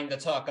just dying to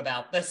talk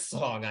about this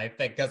song, I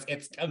think, because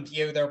it's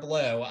Computer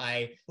Blue.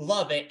 I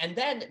love it. And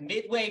then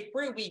midway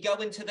through, we go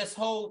into this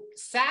whole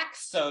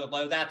sax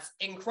solo that's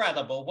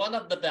incredible, one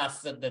of the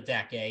best of the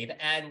decade.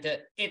 And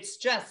it's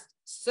just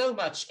so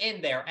much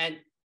in there. And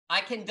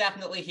I can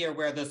definitely hear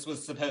where this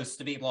was supposed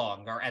to be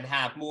longer and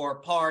have more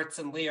parts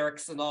and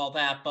lyrics and all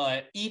that.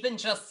 But even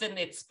just in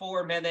its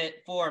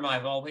 4-minute form,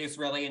 I've always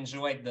really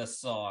enjoyed this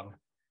song.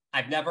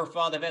 I've never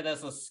thought of it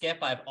as a skip.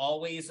 I've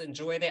always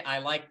enjoyed it. I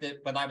liked it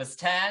when I was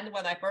 10,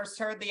 when I first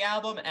heard the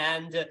album,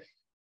 and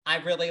I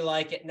really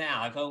like it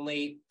now. I've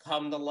only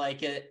come to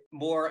like it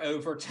more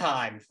over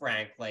time,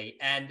 frankly.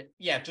 And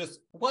yeah,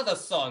 just what a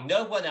song.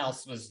 No one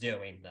else was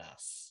doing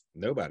this.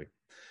 Nobody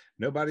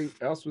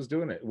else was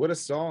doing it. What a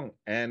song.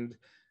 And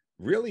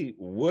really,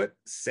 what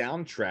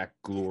soundtrack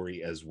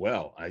glory as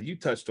well. You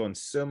touched on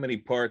so many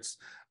parts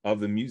of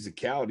the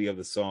musicality of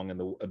the song and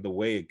the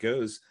way it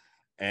goes.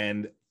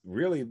 And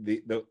really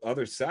the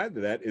other side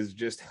of that is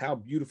just how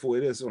beautiful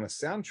it is on a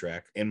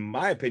soundtrack, in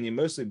my opinion,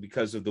 mostly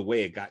because of the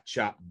way it got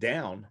chopped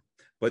down.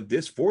 But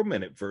this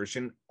 4-minute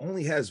version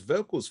only has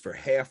vocals for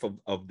half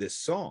of this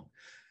song.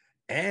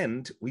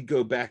 And we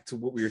go back to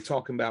what we were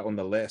talking about on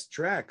the last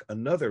track,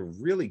 another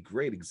really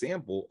great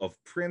example of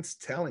Prince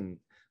telling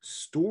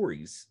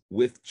stories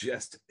with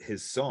just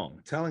his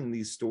song, telling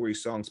these story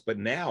songs, but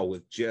now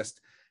with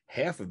just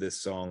half of this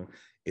song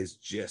is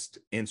just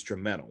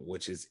instrumental,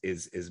 which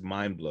is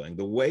mind-blowing.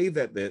 The way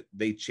that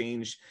they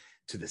change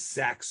to the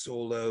sax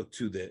solo,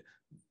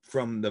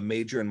 from the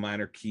major and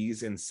minor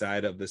keys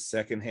inside of the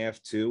second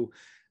half too,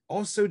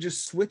 also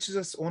just switches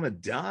us on a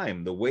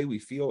dime, the way we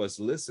feel as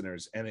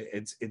listeners. And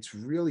it's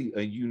really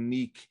a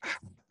unique.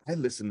 I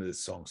listened to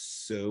this song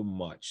so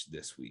much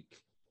this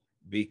week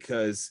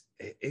because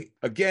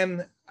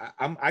again,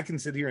 I can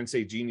sit here and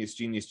say genius,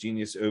 genius,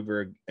 genius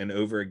over and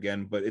over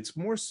again, but it's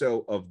more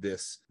so of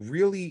this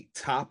really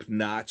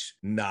top-notch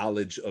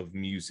knowledge of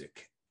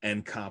music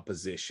and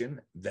composition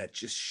that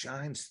just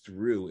shines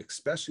through,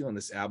 especially on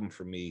this album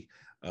for me,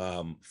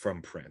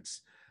 from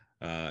Prince.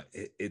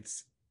 It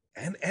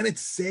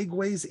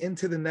segues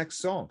into the next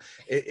song.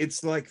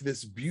 It's like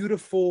this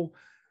beautiful,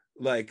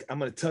 like, I'm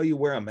going to tell you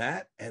where I'm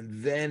at,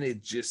 and then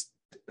it just,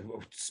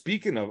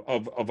 speaking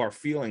of our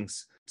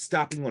feelings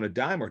stopping on a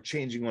dime or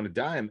changing on a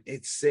dime,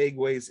 it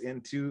segues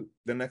into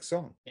the next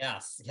song.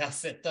 Yes,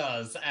 it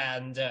does.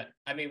 And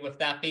I mean, with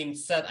that being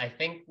said, I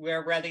think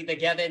we're ready to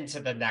get into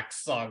the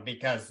next song,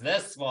 because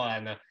this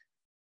one,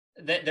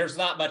 there's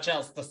not much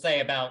else to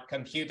say about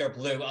Computer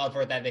Blue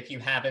other than if you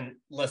haven't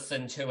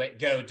listened to it,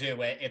 go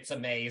do it. It's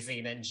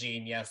amazing and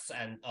genius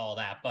and all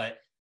that. But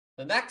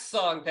the next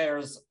song,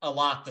 there's a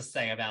lot to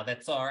say about.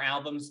 It's our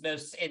album's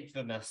most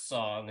infamous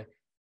song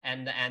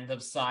and the end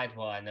of side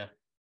one,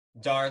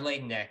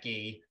 Darling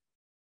Nikki.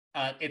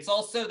 It's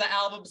also the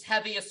album's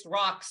heaviest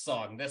rock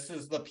song. This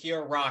is the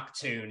pure rock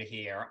tune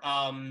here.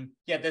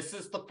 Yeah, this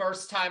is the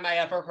first time I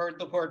ever heard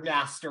the word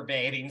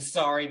masturbating.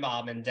 Sorry,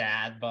 Mom and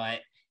Dad,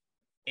 but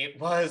it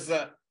was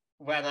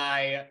when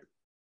I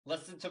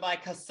listened to my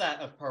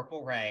cassette of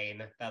Purple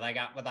Rain that I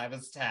got when I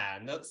was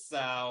 10.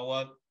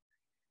 So,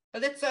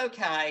 but it's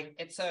okay.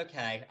 It's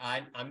okay.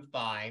 I'm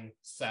fine.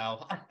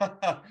 So,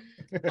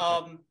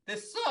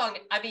 this song,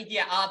 I mean,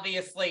 yeah,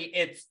 obviously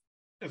it's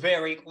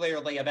very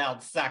clearly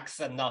about sex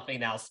and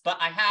nothing else, but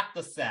I have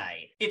to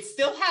say, it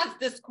still has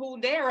this cool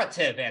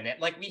narrative in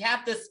it. Like, we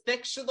have this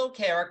fictional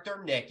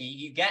character, Nikki.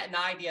 You get an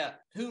idea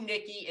who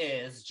Nikki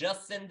is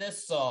just in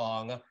this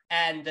song.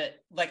 And,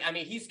 like, I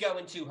mean, he's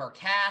going to her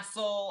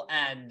castle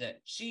and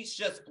she's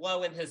just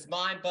blowing his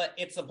mind, but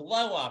it's a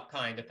blow-up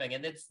kind of thing.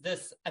 And it's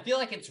this, I feel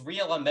like it's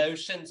real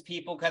emotions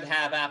people could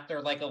have after,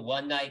 like, a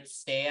one-night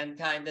stand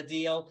kind of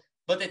deal.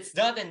 But it's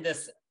done in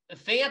this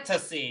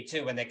fantasy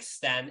to an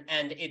extent,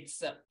 and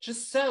it's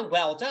just so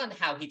well done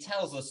how he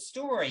tells a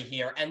story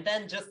here, and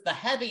then just the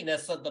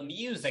heaviness of the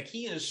music.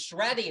 He is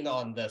shredding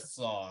on this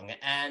song,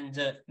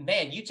 and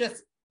man, you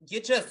just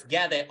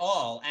get it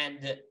all,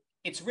 and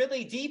it's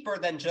really deeper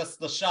than just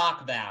the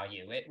shock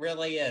value. It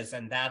really is,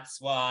 and that's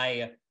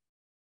why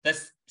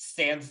this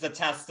stands the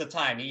test of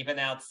time, even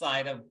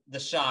outside of the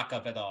shock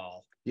of it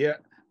all. Yeah.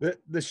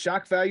 The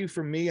shock value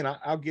for me, and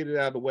I'll get it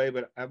out of the way,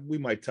 but we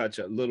might touch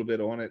a little bit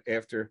on it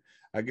after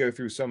I go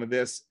through some of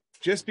this.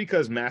 Just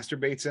because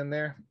masturbate's in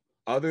there,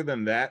 other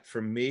than that,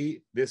 for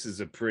me, this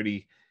is a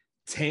pretty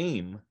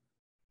tame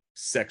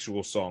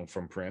sexual song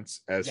from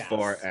Prince, as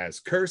far as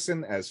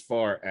cursing, as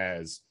far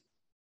as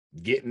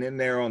getting in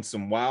there on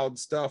some wild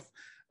stuff.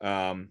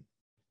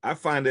 I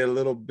find it a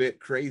little bit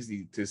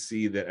crazy to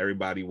see that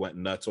everybody went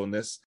nuts on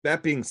this.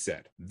 That being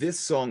said, this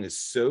song is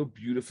so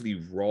beautifully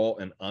raw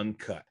and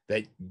uncut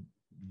that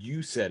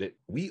you said it.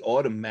 We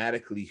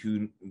automatically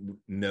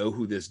know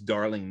who this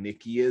Darling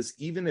Nikki is,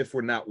 even if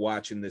we're not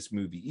watching this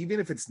movie, even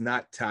if it's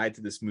not tied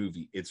to this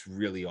movie. It's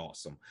really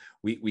awesome.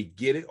 We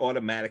get it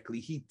automatically.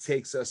 He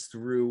takes us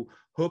through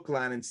hook,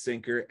 line, and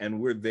sinker, and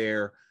we're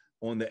there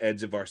on the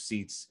edge of our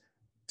seats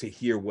to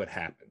hear what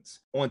happens.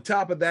 On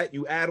top of that,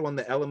 you add on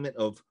the element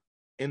of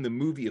in the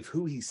movie of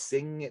who he's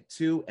singing it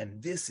to,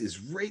 and this is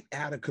right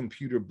out of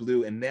Computer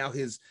Blue, and now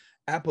his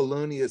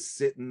Apollonia's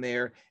sitting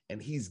there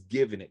and he's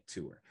giving it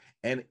to her.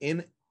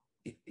 And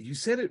you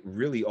said it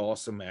really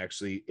awesome,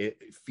 actually,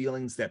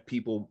 feelings that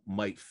people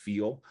might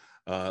feel,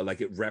 like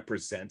it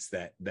represents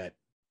that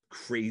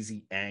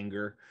crazy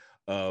anger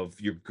of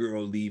your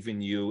girl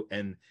leaving you,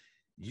 and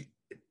you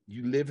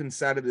live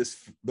inside of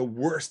the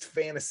worst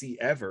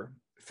fantasy ever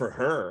for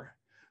her.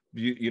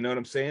 You know what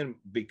I'm saying?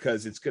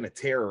 Because it's going to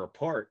tear her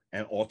apart.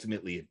 And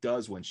ultimately it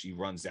does when she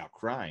runs out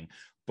crying.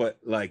 But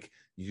like,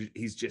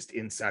 he's just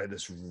inside of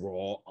this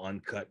raw,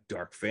 uncut,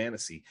 dark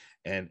fantasy.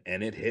 And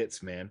it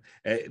hits, man.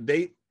 I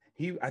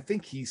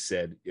think he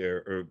said,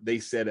 or they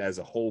said as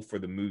a whole for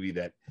the movie,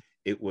 that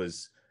it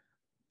was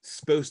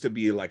supposed to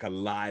be like a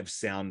live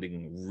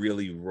sounding,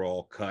 really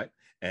raw cut.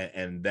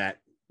 And that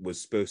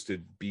was supposed to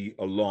be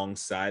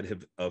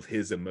alongside of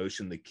his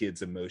emotion, the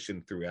kid's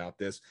emotion throughout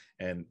this.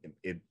 And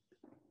it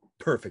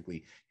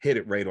perfectly hit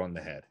it right on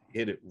the head.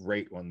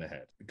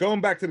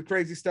 Going back to the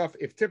crazy stuff,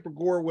 if Tipper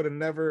Gore would have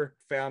never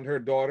found her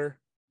daughter,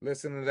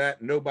 listen to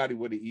that, nobody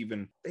would have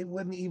they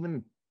wouldn't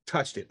even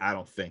touched it, I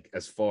don't think,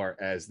 as far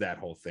as that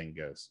whole thing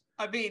goes.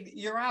 I mean,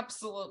 you're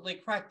absolutely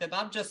correct. And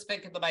I'm just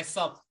thinking to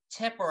myself,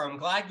 Tipper, I'm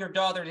glad your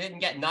daughter didn't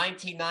get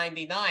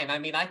 1999. I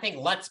mean, I think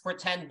Let's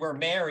Pretend We're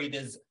Married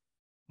is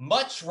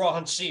much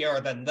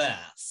raunchier than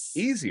this.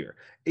 Easier.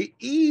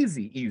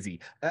 Easy.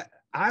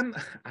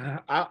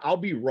 I'll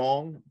be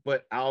wrong,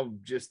 but I'll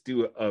just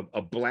do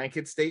a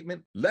blanket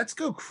statement. Let's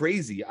Go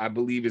Crazy, I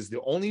believe, is the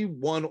only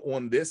one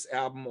on this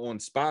album on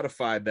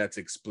Spotify that's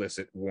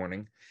explicit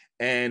warning.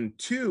 And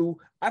 2,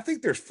 I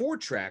think there's 4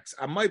 tracks.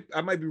 I might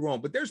be wrong,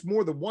 but there's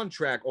more than 1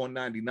 track on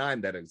 99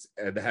 that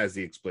has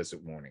the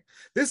explicit warning.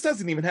 This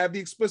doesn't even have the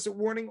explicit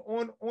warning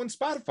on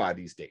Spotify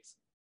these days.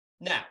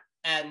 No,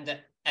 and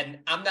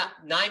I'm not,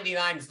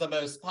 99's the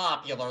most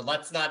popular.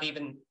 Let's not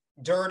even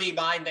Dirty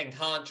Mind and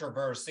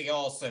Controversy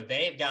also.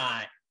 They've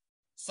got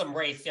some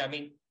racy. I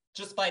mean,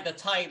 just by the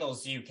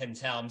titles you can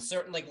tell. I'm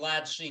certainly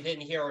glad she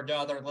didn't hear her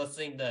daughter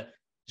listening to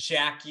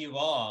Jack You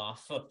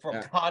Off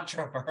from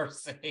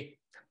Controversy.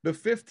 The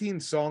 15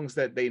 songs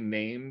that they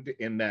named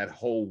in that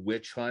whole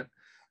witch hunt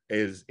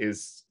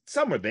is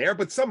some are there,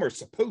 but some are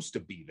supposed to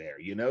be there,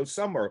 you know,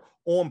 some are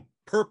on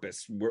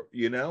purpose.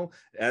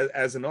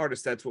 As an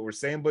artist, that's what we're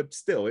saying. But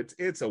still,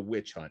 it's a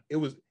witch hunt. It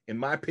was, in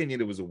my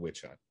opinion, it was a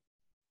witch hunt.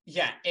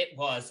 Yeah, it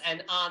was.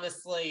 And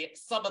honestly,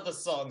 some of the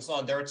songs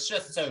on there, it's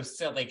just so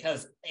silly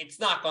because it's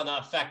not going to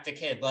affect a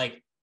kid.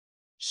 Like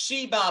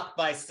She Bop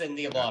by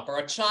Cyndi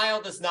Lauper. A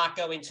child is not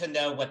going to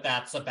know what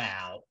that's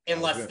about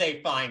unless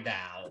they find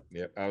out.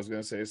 Yep, I was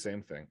going to say the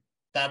same thing.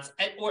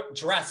 Or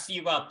Dress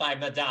You Up by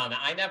Madonna.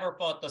 I never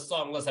thought the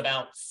song was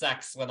about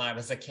sex when I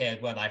was a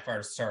kid when I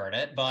first heard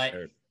it, but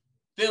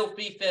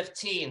Filthy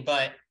 15.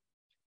 But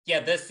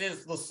yeah, this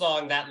is the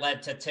song that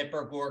led to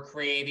Tipper Gore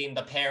creating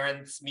the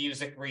Parents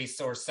Music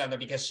Resource Center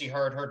because she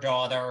heard her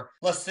daughter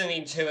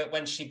listening to it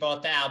when she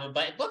bought the album.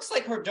 But it looks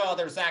like her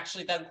daughter's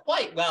actually done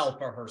quite well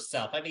for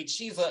herself. I mean,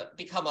 she's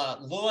become a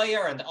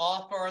lawyer and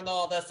author and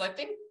all this. I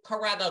think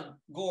Coretta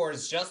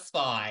Gore's just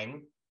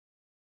fine,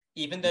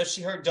 even though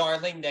she heard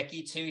Darling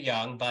Nikki too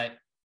young, but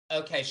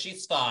okay,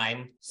 she's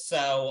fine.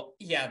 So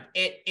yeah,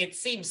 it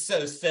seems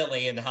so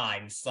silly in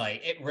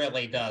hindsight. It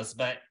really does.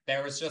 But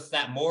there was just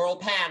that moral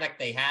panic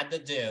they had to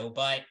do.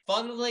 But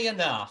funnily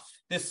enough,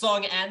 this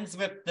song ends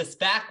with this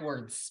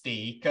backwards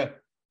speak. Right?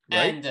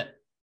 And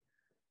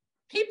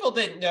people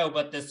didn't know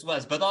what this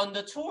was. But on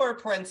the tour,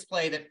 Prince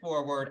played it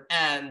forward.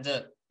 And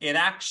it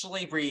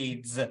actually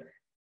reads,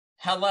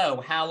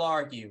 "Hello, how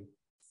are you?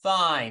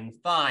 Fine,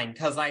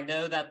 because I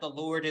know that the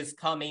Lord is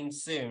coming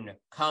soon.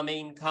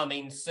 Coming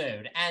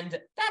soon." And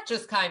that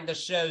just kind of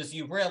shows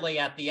you really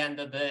at the end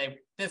of the day,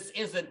 this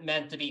isn't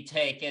meant to be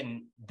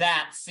taken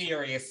that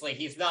seriously.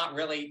 He's not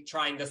really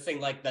trying to sing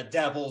like the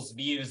devil's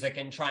music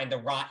and trying to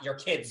rot your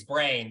kids'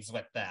 brains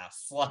with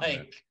this.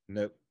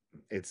 Nope.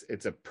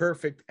 It's a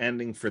perfect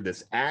ending for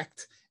this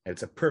act.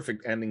 It's a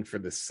perfect ending for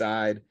this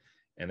side.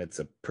 And it's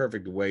a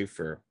perfect way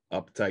for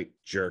uptight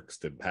jerks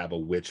to have a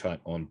witch hunt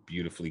on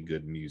beautifully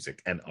good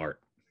music and art.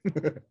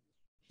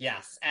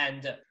 Yes,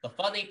 and the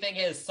funny thing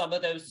is some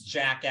of those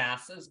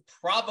jackasses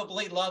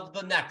probably loved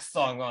the next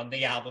song on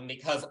the album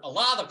because a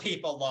lot of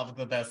people loved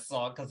this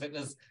song because it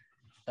was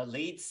the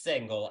lead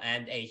single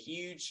and a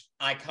huge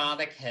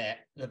iconic hit,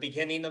 the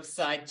beginning of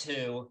side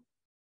 2,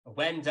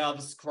 When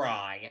Doves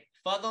Cry.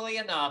 Funnily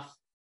enough,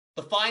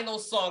 the final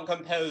song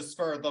composed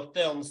for the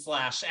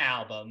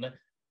film/album,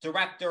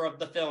 director of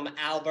the film,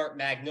 Albert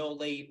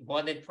Magnoli,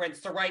 wanted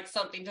Prince to write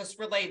something just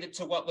related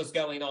to what was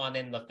going on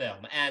in the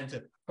film.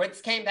 And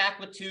Prince came back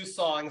with 2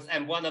 songs,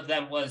 and one of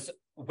them was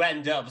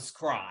When Doves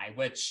Cry,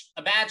 which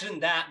imagine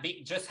that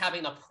just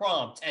having a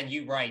prompt and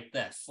you write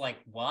this. Like,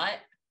 what?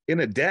 In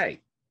a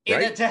day. In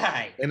right? a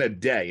day. In a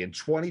day. In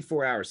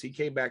 24 hours. He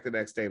came back the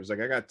next day. He was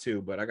like, I got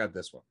 2, but I got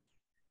this one.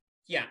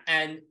 Yeah,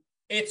 and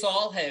it's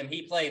all him.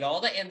 He played all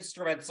the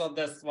instruments on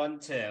this one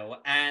too.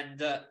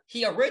 And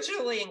he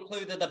originally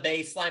included a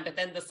bass line, but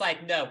then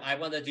decided, no, I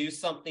want to do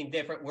something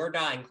different. We're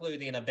not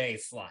including a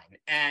bass line.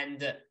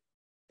 And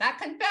that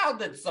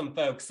confounded some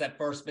folks at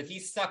first, but he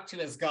stuck to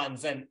his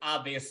guns. And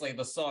obviously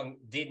the song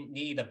didn't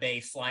need a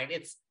bass line.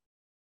 It's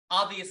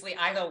obviously,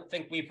 I don't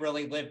think we've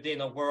really lived in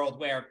a world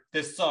where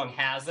this song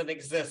hasn't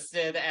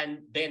existed and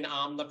been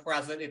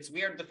omnipresent. It's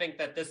weird to think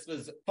that this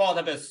was thought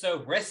of as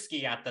so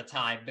risky at the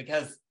time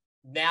because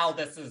now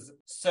this is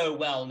so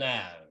well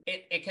known.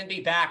 It can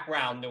be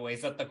background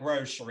noise at the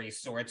grocery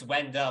store. It's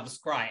When Doves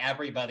Cry.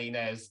 Everybody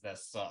knows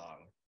this song.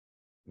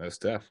 No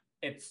stuff.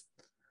 It's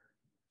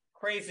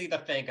crazy to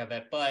think of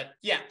it, but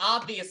yeah,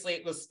 obviously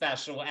it was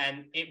special,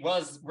 and it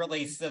was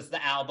released as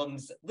the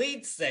album's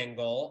lead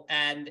single,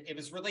 and it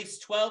was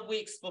released 12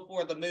 weeks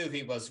before the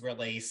movie was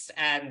released,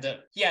 and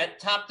yeah, it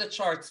topped the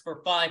charts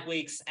for 5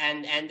 weeks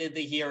and ended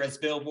the year as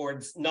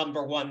Billboard's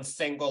 #1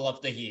 single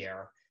of the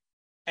year.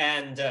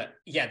 And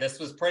yeah, this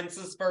was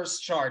Prince's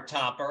first chart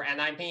topper.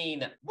 And I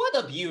mean, what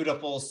a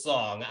beautiful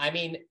song. I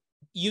mean,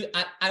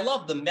 I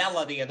love the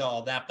melody and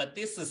all that, but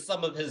this is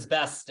some of his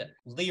best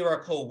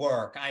lyrical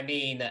work. I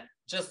mean,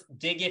 just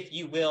dig, if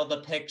you will,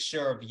 the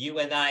picture of you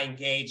and I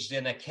engaged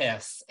in a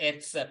kiss.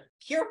 It's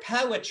pure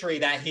poetry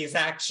that he's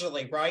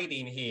actually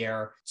writing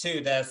here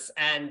to this.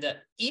 And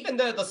even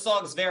though the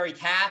song's very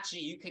catchy,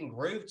 you can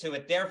groove to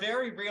it. There are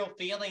very real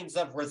feelings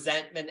of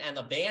resentment and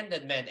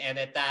abandonment in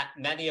it that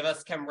many of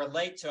us can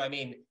relate to. I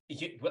mean,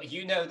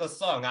 you know the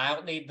song. I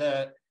don't need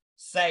to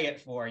say it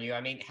for you.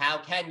 I mean, how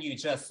can you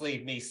just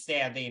leave me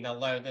standing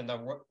alone in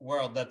a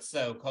world that's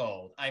so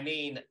cold? I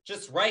mean,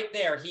 just right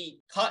there,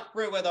 he cut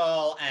through it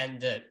all,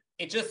 and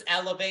it just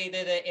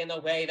elevated it in a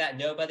way that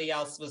nobody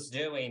else was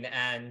doing.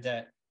 And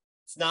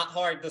it's not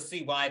hard to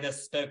see why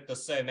this spoke to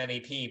so many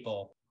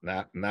people.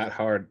 Not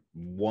hard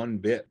one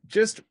bit.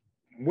 Just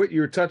what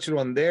you're touching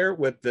on there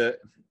with the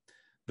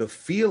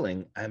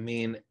feeling, I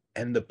mean,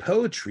 and the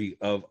poetry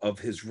of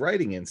his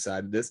writing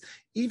inside this,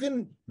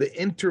 even the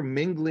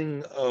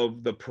intermingling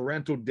of the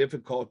parental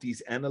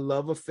difficulties and a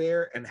love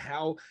affair, and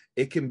how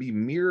it can be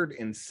mirrored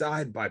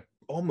inside by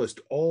almost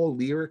all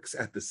lyrics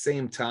at the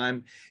same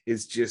time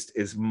is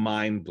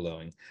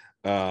mind-blowing.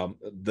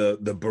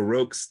 The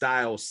Baroque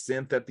style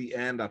synth at the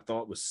end I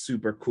thought was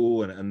super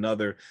cool, and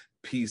another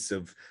piece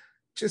of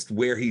just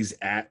where he's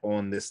at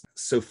on this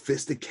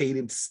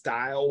sophisticated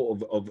style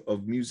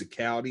of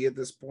musicality at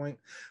this point.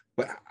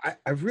 But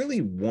I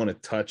really want to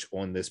touch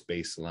on this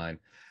bass line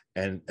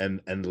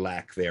and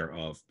lack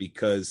thereof,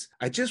 because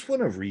I just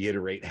want to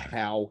reiterate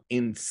how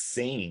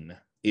insane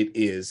it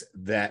is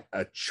that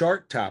a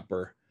chart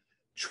topper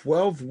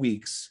 12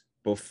 weeks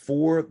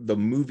before the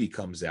movie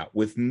comes out,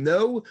 with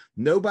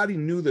nobody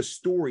knew the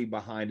story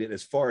behind it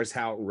as far as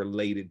how it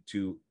related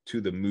to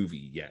the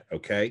movie yet.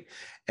 Okay,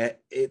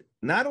 it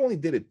not only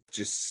did it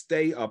just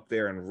stay up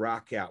there and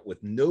rock out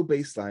with no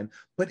bass line,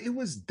 but it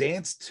was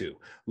danced to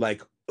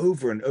like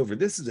over and over.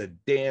 This is a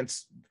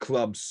dance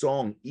club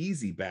song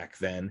easy back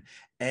then,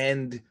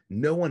 and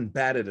no one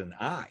batted an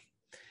eye.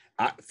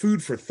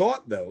 Food for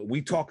thought, though.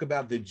 We talk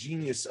about the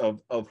genius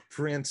of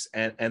Prince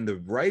and the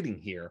writing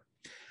here.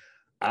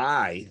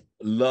 I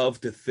love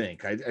to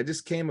think, I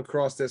just came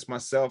across this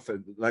myself,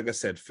 like I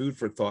said, food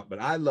for thought, but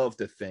I love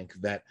to think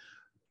that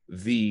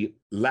the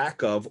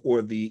lack of,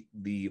 or the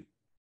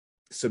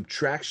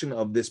subtraction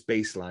of this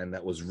bass line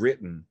that was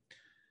written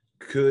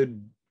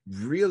could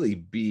really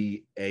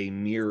be a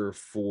mirror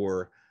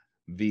for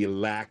the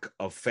lack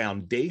of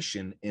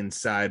foundation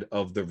inside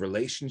of the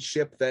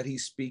relationship that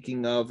he's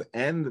speaking of,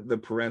 and the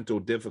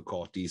parental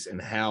difficulties,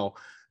 and how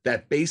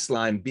that bass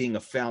line being a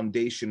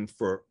foundation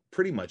for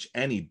pretty much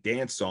any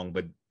dance song,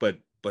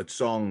 but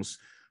songs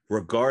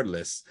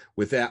regardless,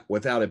 without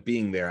it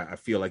being there, I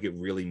feel like it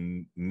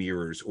really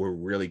mirrors, or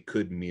really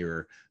could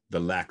mirror, the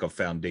lack of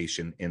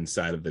foundation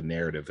inside of the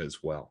narrative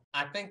as well.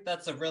 I think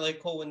that's a really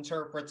cool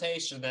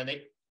interpretation, and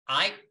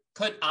I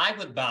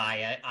would buy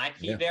it.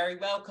 He very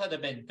well could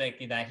have been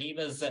thinking that. He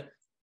was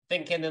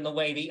thinking in the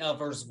way the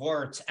others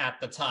weren't at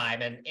the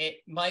time, and it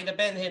might have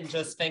been him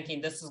just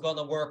thinking this is going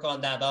to work on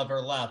that other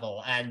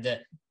level, and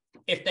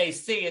if they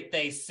see it,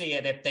 they see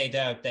it. If they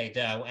don't, they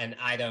don't, and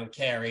I don't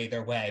care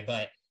either way.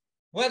 But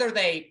whether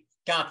they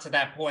got to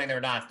that point or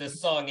not,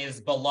 this song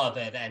is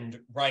beloved, and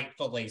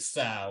rightfully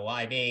so.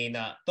 I mean,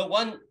 the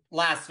one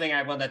last thing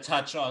I want to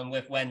touch on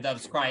with When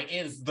Doves Cry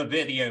is the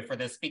video for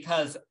this,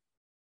 because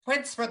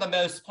Prince, for the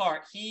most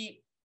part,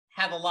 he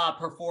had a lot of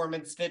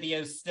performance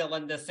videos still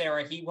in this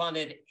era. He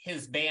wanted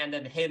his band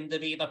and him to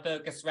be the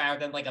focus rather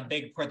than like a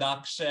big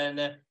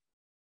production.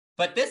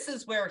 But this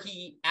is where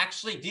he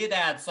actually did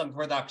add some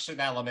production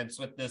elements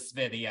with this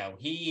video.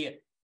 He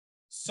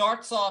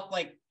starts off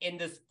like in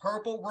this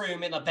purple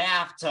room in a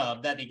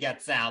bathtub that he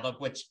gets out of,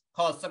 which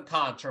caused some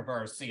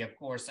controversy, of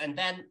course. And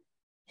then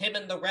him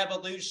and the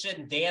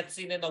Revolution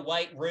dancing in a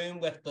white room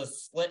with the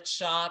split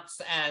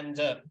shots.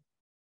 And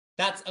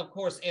that's, of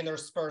course,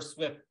 interspersed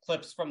with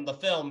clips from the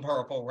film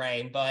Purple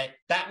Rain. But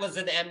that was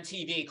an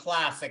MTV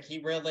classic. He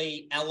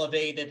really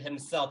elevated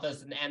himself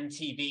as an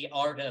MTV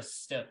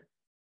artist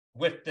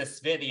with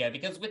this video,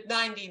 because with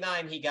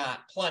 99 he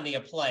got plenty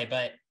of play,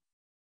 but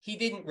he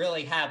didn't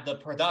really have the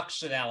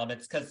production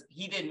elements because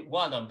he didn't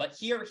want them. But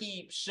here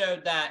he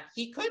showed that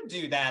he could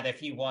do that if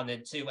he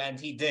wanted to, and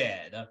he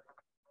did.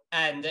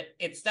 And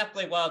it's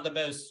definitely one of the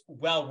most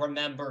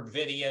well-remembered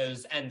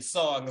videos and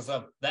songs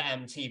of the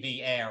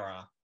MTV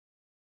era.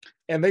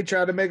 And they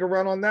tried to make a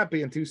run on that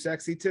being too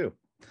sexy too.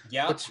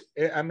 Yeah. Which,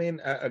 I mean,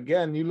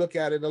 again, you look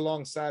at it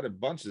alongside a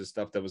bunch of the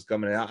stuff that was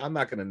coming out. I'm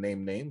not going to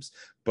name names,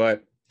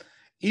 but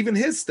even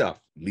his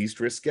stuff, least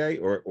risque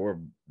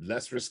or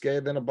less risque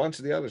than a bunch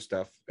of the other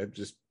stuff.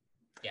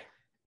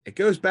 It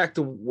goes back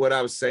to what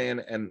I was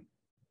saying and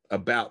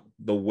about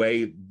the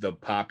way the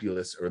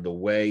populace, or the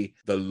way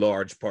the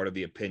large part of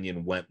the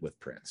opinion went with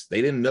Prince.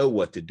 They didn't know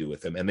what to do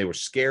with him, and they were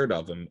scared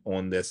of him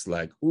on this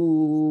like,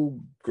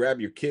 ooh,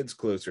 grab your kids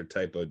closer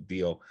type of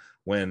deal,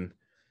 when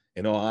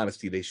in all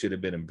honesty, they should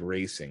have been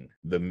embracing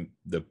the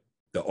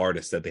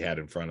artist that they had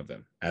in front of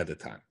them at the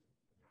time,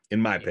 in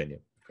my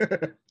opinion.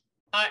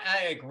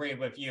 I agree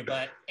with you,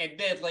 but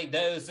admittedly,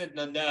 those in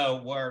the know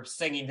were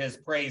singing his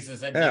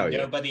praises, and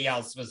nobody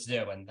else was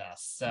doing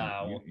this.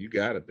 So you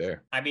got it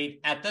there. I mean,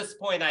 at this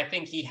point, I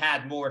think he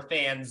had more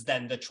fans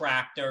than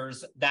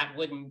detractors. That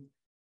wouldn't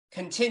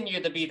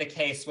continue to be the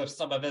case with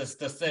some of his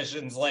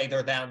decisions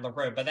later down the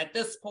road. But at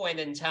this point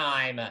in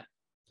time,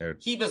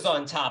 he was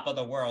on top of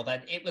the world,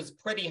 and it was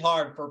pretty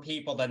hard for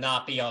people to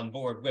not be on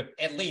board with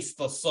at least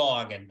the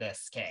song in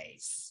this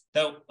case.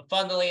 Though,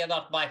 funnily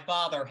enough, my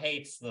father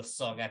hates this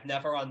song. I've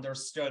never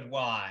understood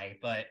why,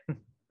 but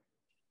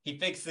he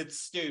thinks it's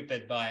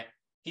stupid, but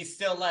he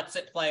still lets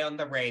it play on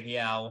the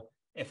radio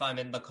if I'm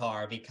in the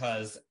car,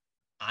 because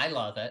I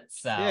love it.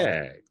 So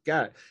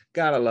yeah,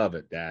 gotta love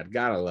it, Dad.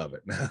 Gotta love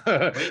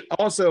it.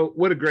 Also,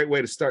 what a great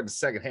way to start the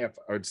second half,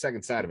 or the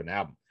second side of an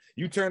album.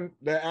 You turn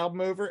the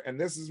album over and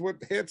this is what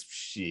hits.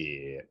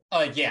 Shit.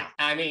 Yeah.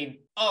 I mean,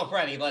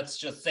 already, let's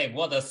just say,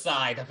 what a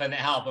side of an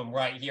album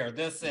right here.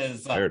 This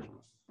is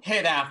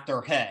hit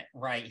after hit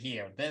right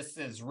here. This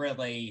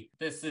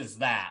is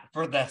that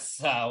for this.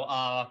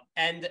 So,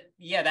 and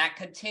yeah, that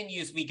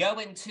continues. We go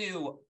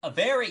into a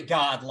very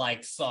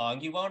godlike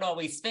song. You won't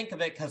always think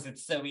of it because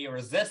it's so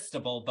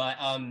irresistible, but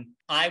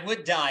I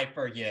Would Die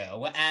For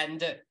You.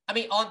 And I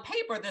mean, on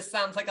paper, this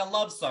sounds like a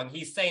love song.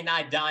 He's saying,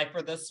 I die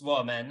for this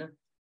woman.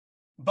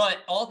 but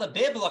all the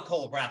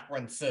biblical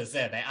references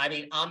in it. I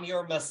mean, I'm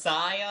your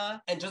Messiah,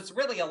 and just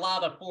really a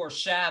lot of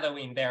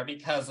foreshadowing there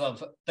because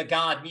of the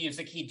God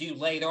music he do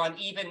later on,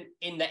 even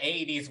in the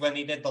 80s when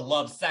he did the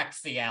Love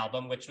Sexy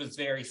album, which was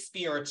very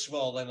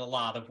spiritual in a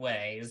lot of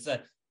ways.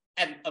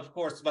 And of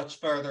course, much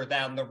further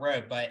down the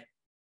road, but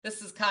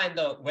this is kind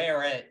of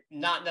where it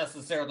not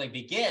necessarily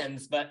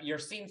begins, but you're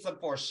seeing some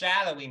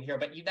foreshadowing here,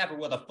 but you never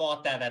would have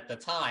thought that at the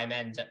time.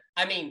 And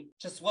I mean,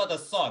 just what a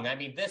song. I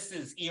mean, this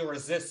is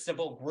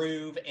irresistible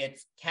groove.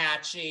 It's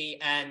catchy,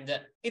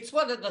 and it's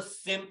one of the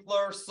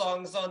simpler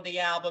songs on the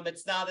album.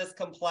 It's not as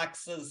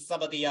complex as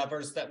some of the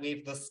others that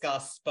we've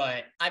discussed,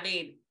 but I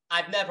mean,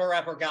 I've never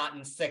ever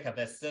gotten sick of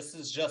this. This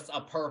is just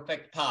a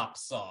perfect pop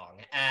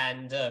song.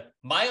 And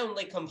my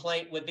only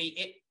complaint would be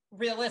it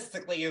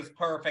realistically is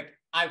perfect.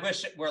 I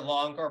wish it were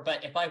longer,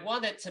 but if I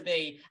want it to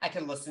be, I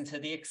can listen to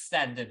the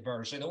extended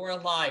version or a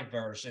live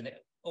version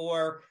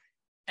or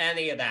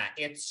any of that.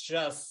 It's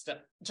just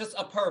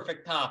a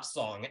perfect pop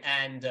song,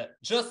 and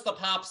just the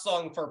pop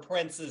song for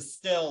Prince is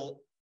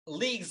still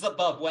leagues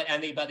above what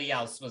anybody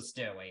else was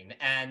doing.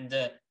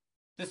 And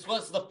this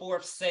was the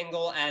 4th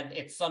single, and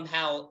it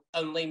somehow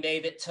only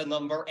made it to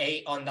number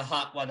 8 on the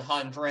Hot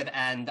 100.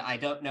 And I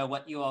don't know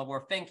what you all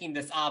were thinking.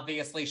 This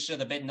obviously should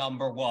have been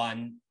number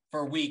 1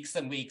 for weeks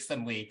and weeks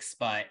and weeks,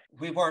 but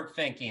we weren't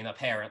thinking,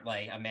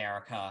 apparently,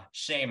 America.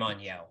 Shame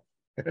on you.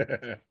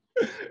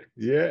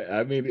 Yeah,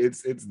 I mean,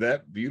 it's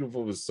that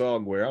beautiful of a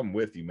song where I'm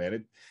with you,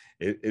 man.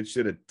 It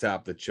should have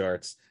topped the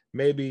charts.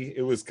 Maybe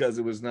it was because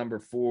it was number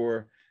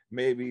 4.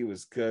 Maybe it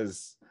was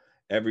because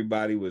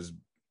everybody was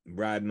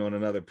riding on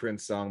another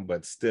Prince song,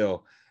 but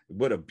still,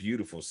 what a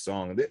beautiful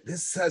song.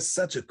 This has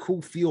such a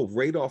cool feel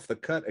right off the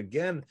cut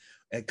again,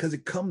 because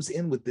it comes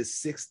in with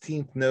this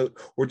 16th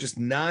note or just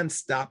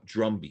non-stop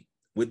drum beat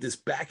with this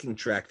backing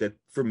track that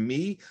for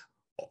me,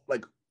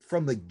 like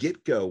from the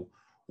get-go,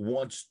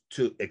 wants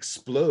to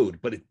explode,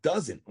 but it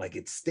doesn't. Like,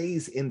 it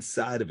stays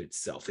inside of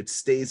itself. It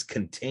stays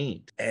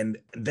contained. And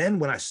then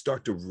when I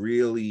start to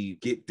really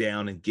get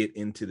down and get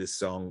into this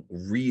song,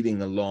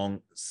 reading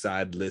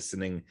alongside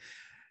listening,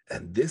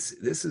 and this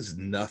is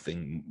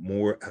nothing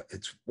more.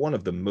 It's one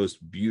of the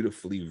most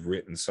beautifully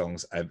written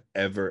songs I've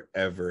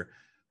ever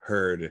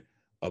heard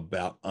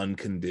about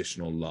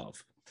unconditional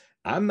love.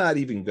 I'm not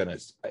even gonna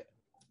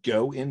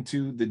go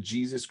into the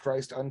Jesus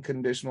Christ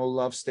unconditional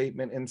love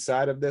statement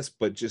inside of this,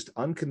 but just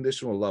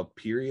unconditional love,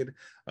 period.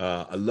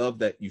 A love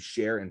that you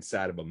share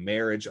inside of a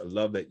marriage, a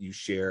love that you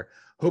share,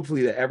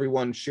 hopefully that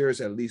everyone shares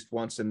at least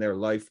once in their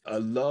life, a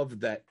love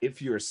that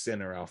if you're a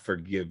sinner, I'll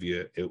forgive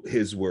you,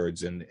 his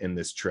words in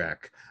this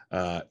track,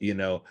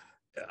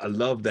 a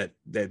love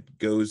that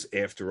goes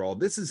after all.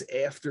 This is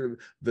after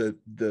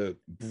the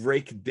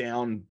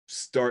breakdown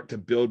start to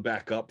build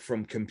back up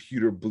from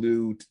Computer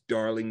Blue to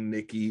Darling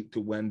Nikki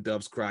to When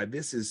Doves Cry.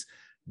 This is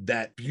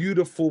that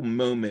beautiful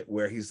moment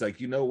where he's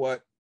like, you know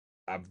what?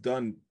 I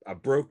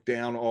broke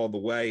down all the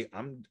way.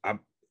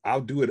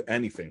 I'll do it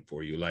anything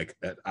for you. Like,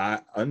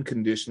 I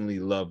unconditionally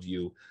love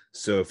you.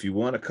 So if you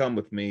want to come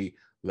with me,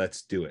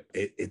 let's do it.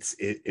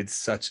 It's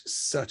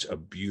such a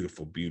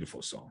beautiful,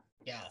 beautiful song.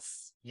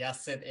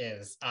 Yes, it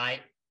is.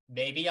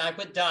 Maybe I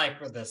would die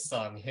for this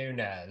song. Who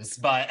knows?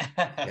 But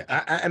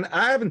and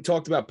I haven't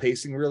talked about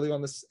pacing really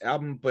on this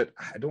album, but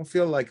I don't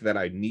feel like that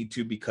I need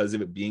to because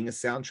of it being a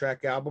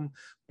soundtrack album.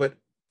 But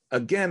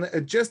again,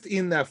 just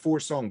in that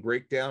 4-song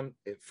breakdown,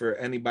 for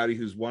anybody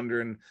who's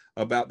wondering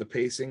about the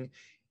pacing,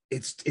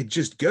 it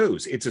just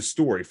goes. It's a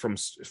story from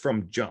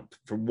jump,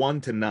 from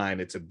 1 to 9.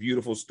 It's a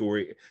beautiful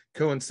story. It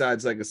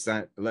coincides like a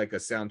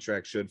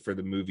soundtrack should for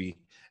the movie,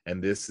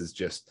 and this is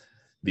just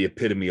the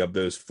epitome of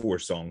those 4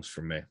 songs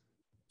for me.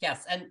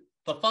 Yes, and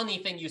the funny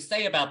thing you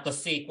say about the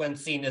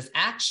sequencing is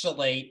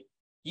actually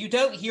you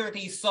don't hear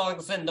these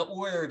songs in the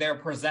order they're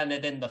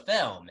presented in the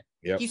film.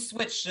 Yep. He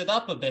switched it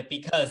up a bit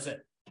because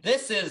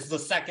this is the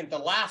second to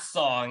last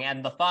song,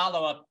 and the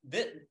follow-up,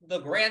 the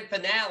grand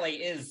finale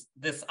is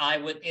I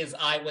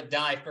Would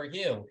Die for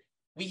You.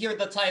 We hear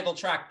the title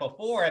track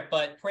before it,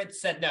 but Prince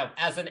said, no,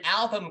 as an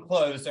album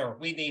closer,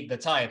 we need the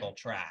title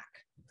track.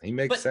 He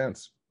makes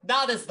sense.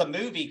 Not as the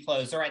movie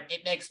closer, and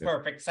it makes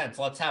perfect sense.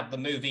 Let's have the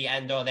movie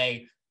end on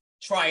a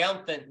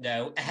triumphant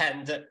note,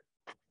 and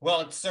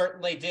well, it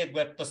certainly did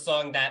with the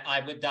song that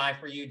I Would Die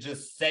for You,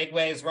 just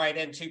segues right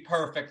into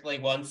perfectly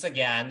once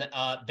again.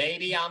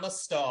 Baby, I'm a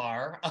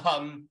Star.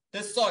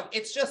 This song,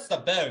 it's just a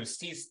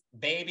boast. He's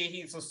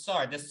a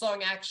star. This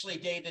song actually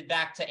dated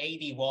back to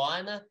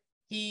 81.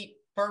 He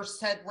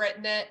first had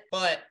written it,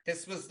 but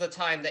this was the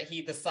time that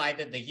he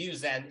decided to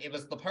use it, and it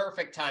was the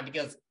perfect time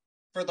because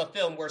for the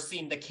film, we're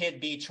seeing the kid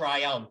be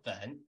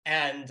triumphant.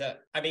 And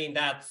I mean,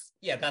 that's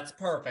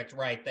perfect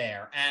right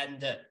there.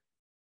 And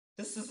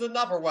this is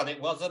another one.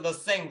 It wasn't a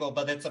single,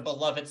 but it's a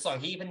beloved song.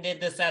 He even did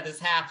this at his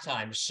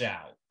halftime show.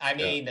 I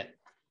mean,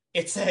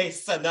 It's a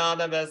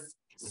synonymous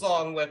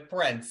song with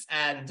Prince.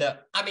 And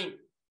I mean,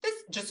 this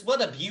just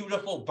what a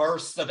beautiful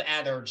burst of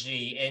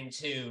energy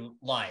into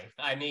life.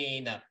 I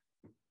mean,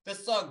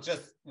 this song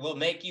just will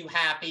make you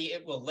happy.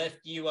 It will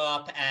lift you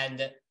up.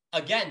 And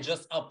again,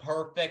 just a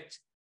perfect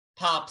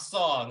pop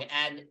song.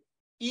 And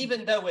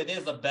even though it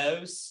is a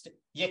boast,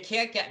 you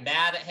can't get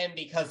mad at him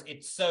because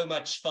it's so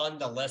much fun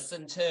to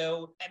listen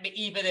to. I mean,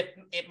 even if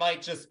it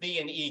might just be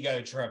an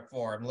ego trip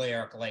for him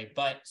lyrically,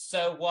 but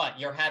so what?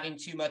 You're having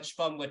too much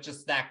fun with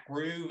just that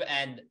groove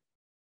and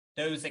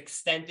those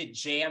extended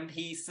jam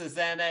pieces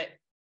in it.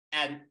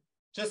 And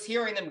just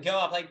hearing them go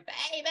up like,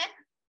 baby,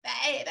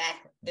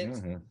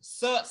 it's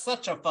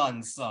such a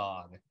fun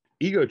song.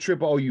 Ego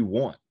trip all you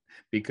want,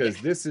 because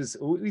this is,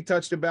 we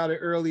touched about it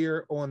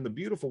earlier on the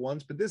beautiful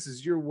ones, but this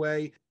is your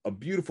way, a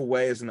beautiful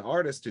way as an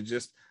artist to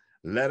just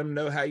let them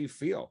know how you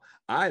feel.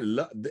 I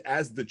love,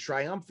 as the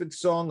triumphant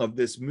song of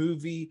this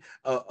movie,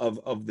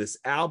 of this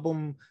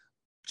album,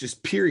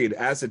 just period,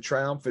 as a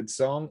triumphant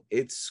song,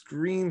 it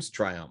screams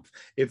triumph.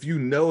 If you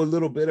know a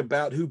little bit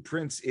about who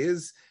Prince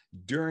is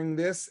during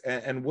this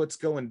and what's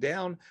going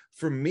down,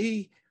 for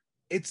me,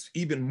 it's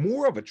even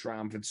more of a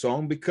triumphant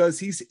song because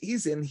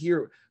he's in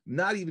here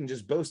not even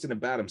just boasting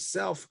about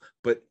himself,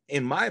 but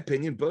in my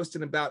opinion,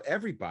 boasting about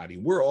everybody.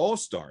 We're all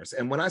stars.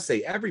 And when I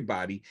say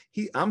everybody,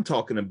 I'm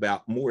talking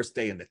about Morris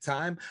Day and the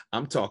Time.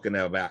 I'm talking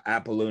about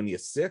Apollonia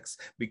 6,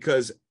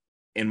 because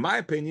in my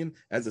opinion,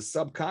 as a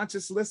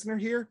subconscious listener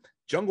here,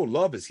 Jungle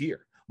Love is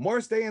here.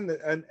 Morris Day and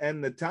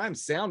the Time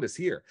sound is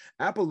here.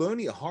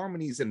 Apollonia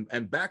harmonies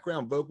and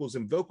background vocals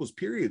and vocals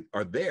period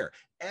are there.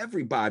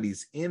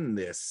 Everybody's in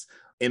this,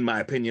 in my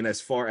opinion, as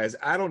far as,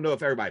 I don't know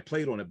if everybody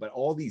played on it, but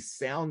all these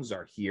sounds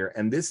are here.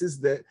 And this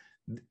is it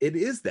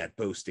is that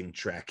boasting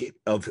track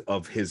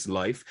of his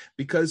life,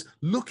 because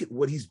look at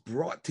what he's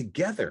brought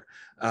together.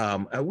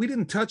 We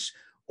didn't touch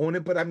on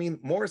it, but I mean,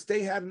 Morris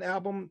Day had an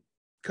album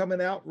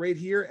coming out right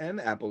here, and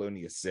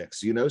Apollonia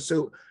 6,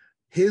 so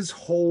his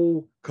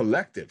whole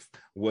collective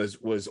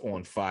was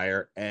on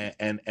fire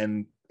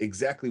and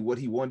exactly what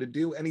he wanted to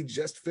do. And he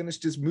just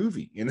finished his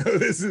movie.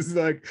 This is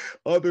like,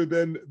 other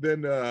than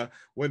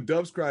When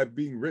Doves Cry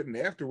being written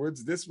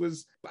afterwards, this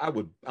was,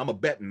 I'm a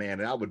betting man,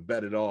 and I would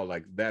bet it all.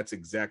 Like, that's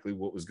exactly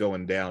what was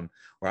going down,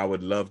 or I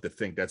would love to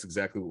think that's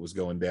exactly what was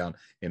going down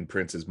in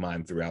Prince's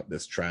mind throughout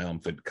this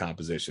triumphant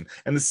composition.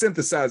 And the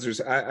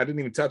synthesizers, I didn't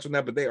even touch on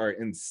that, but they are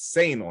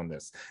insane on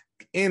this.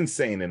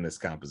 Insane in this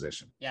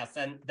composition. Yes,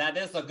 and that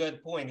is a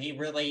good point.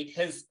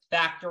 His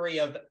factory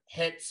of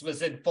hits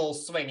was in full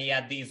swing. He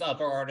had these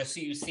other artists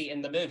who you see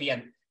in the movie,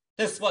 and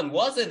this one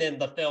wasn't in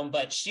the film,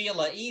 but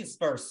Sheila E.'s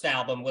first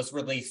album was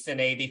released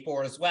in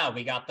 '84 as well.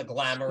 We got The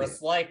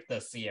Glamorous Life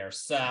this year.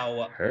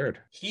 So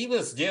he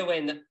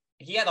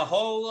had a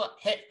whole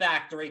hit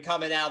factory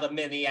coming out of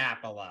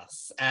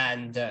Minneapolis,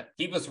 and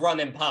he was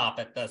running pop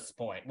at this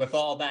point. With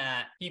all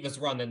that, he was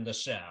running the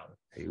show.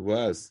 He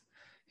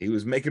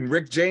was making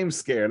Rick James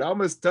scared. I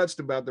almost touched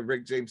about the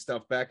Rick James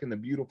stuff back in the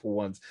beautiful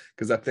ones,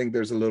 because I think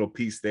there's a little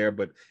piece there,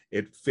 but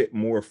it fit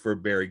more for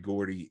Berry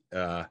Gordy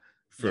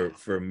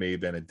for me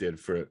than it did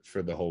for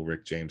the whole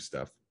Rick James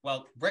stuff.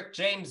 Well, Rick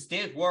James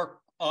did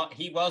work.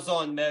 He was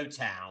on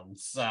Motown,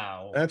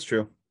 so that's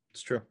true.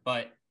 It's true.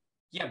 But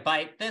yeah,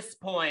 by this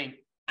point,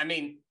 I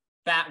mean,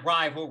 that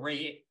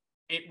rivalry,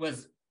 it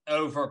was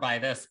over by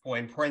this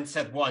point. Prince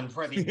had won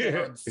pretty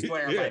fair and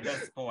square by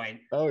this point.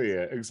 Oh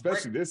yeah,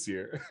 especially this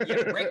year.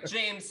 Rick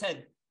James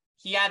had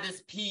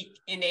his peak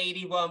in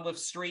 '81 with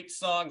Street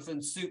Songs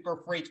and Super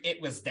Freak.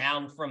 It was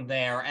down from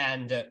there,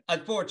 and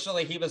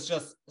unfortunately, he was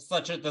just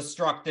such a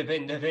destructive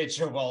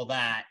individual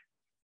that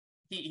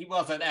he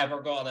wasn't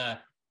ever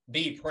gonna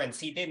be Prince.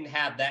 He didn't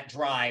have that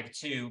drive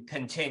to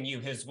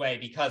continue his way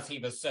because he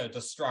was so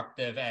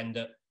destructive.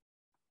 And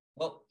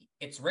well,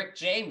 it's Rick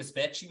James,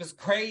 bitch. He was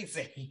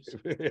crazy.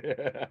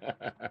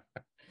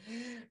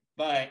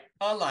 But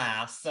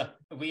alas,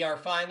 we are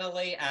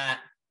finally at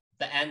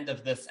the end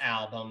of this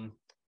album,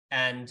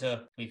 and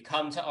we've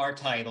come to our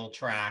title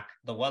track,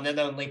 the one and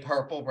only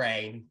Purple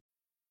Rain.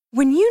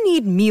 When you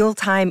need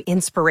mealtime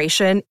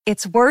inspiration,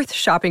 it's worth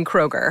shopping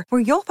Kroger, where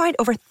you'll find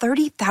over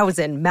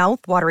 30,000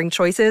 mouth-watering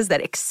choices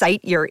that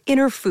excite your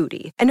inner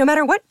foodie. And no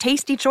matter what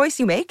tasty choice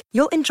you make,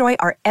 you'll enjoy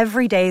our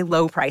everyday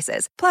low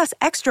prices, plus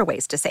extra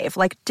ways to save,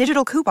 like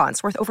digital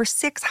coupons worth over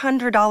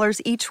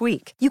 $600 each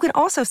week. You can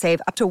also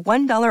save up to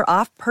 $1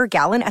 off per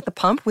gallon at the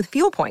pump with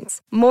fuel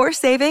points. More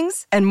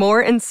savings and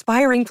more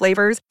inspiring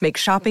flavors make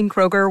shopping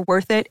Kroger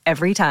worth it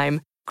every time.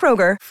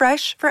 Kroger,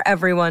 fresh for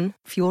everyone.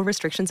 Fuel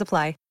restrictions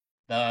apply.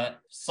 The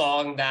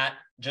song that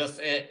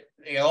just, it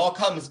all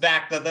comes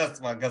back to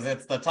this one, because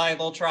it's the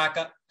title track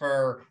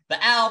for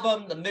the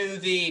album, the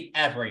movie,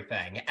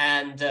 everything.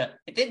 And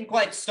it didn't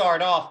quite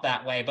start off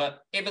that way,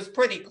 but it was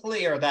pretty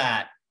clear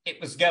that it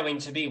was going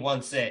to be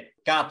once it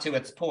got to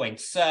its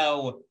point.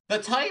 So the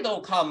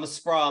title comes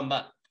from,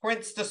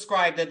 Prince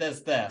described it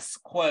as this,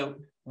 quote,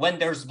 "When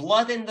there's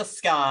blood in the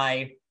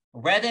sky,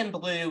 red and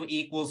blue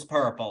equals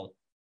purple.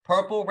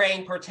 Purple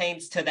rain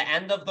pertains to the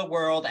end of the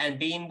world and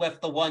being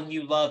with the one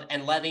you love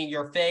and letting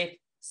your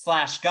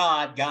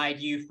faith/God guide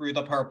you through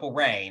the purple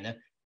rain."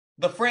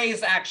 The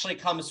phrase actually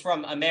comes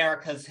from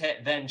America's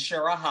hit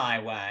Ventura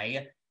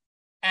Highway,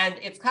 and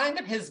it's kind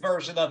of his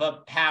version of a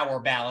power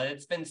ballad.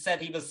 It's been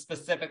said he was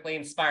specifically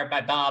inspired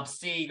by Bob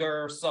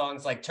Seger,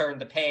 songs like Turn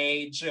the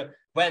Page,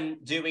 when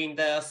doing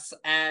this,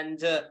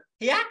 and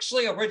he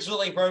actually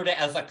originally wrote it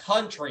as a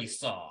country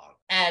song.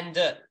 And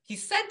he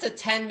sent a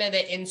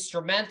 10-minute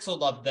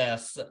instrumental of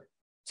this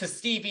to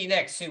Stevie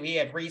Nicks, who he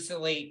had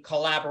recently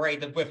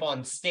collaborated with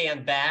on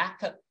Stand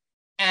Back.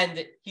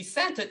 And he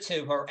sent it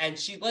to her, and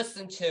she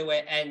listened to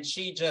it, and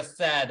she just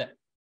said,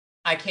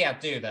 I can't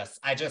do this.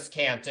 I just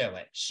can't do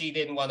it. She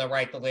didn't want to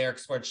write the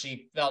lyrics for it.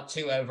 She felt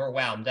too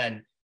overwhelmed.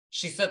 And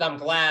she said, I'm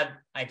glad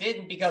I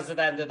didn't, because it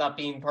ended up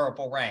being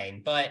Purple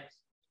Rain. But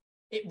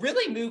it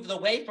really moved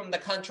away from the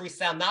country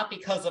sound, not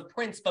because of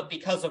Prince, but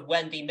because of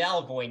Wendy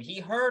Melvoin. He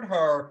heard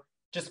her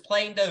just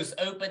playing those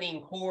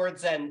opening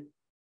chords and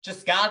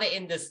just got it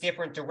in this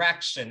different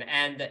direction.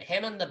 And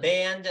him and the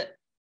band,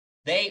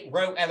 they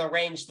wrote and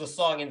arranged the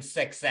song in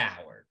 6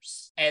 hours.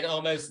 An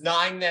almost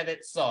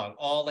 9-minute song,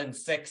 all in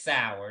 6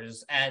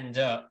 hours. And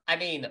I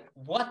mean,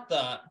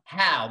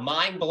 how?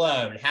 Mind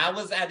blown. How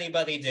was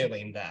anybody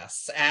doing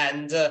this?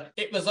 And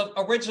it was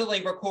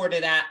originally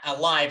recorded at a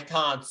live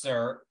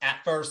concert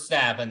at First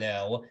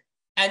Avenue.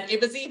 And it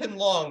was even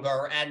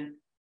longer, and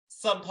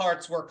some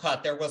parts were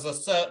cut. There was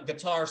a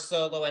guitar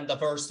solo and the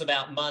verse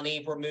about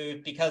money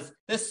removed, because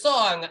this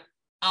song,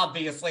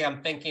 obviously,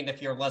 I'm thinking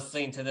if you're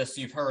listening to this,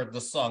 you've heard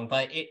the song,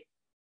 but it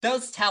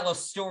does tell a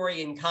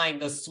story in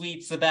kind of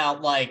sweets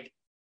about, like,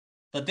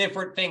 the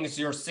different things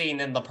you're seeing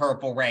in the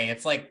Purple Rain.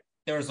 It's like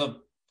there's a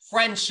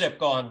friendship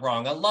gone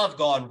wrong, a love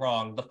gone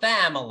wrong, the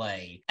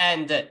family.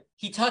 And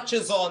he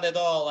touches on it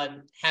all,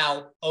 and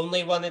how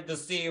Only Wanted to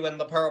See You in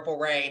the Purple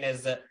Rain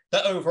is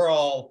the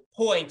overall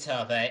point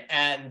of it.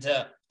 And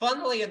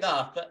funnily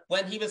enough,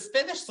 when he was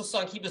finished the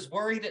song, he was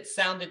worried it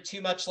sounded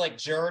too much like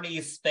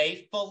Journey's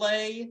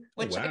Faithfully,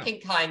 which I can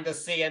kind of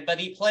see it, but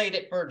he played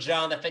it for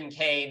Jonathan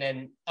Cain,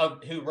 and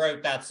who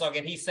wrote that song,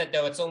 and he said,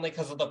 no, it's only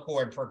because of the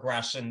chord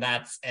progression,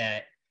 that's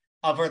it.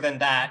 Other than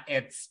that,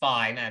 it's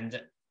fine,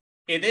 and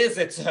it is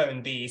its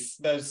own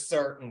beast, most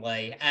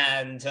certainly.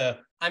 And,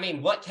 I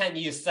mean, what can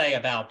you say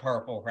about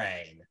Purple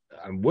Rain?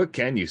 What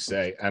can you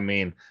say? I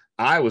mean,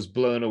 I was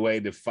blown away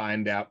to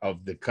find out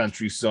of the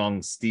country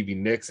song Stevie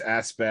Nicks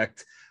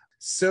aspect.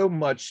 So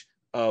much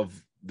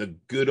of the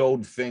good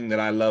old thing that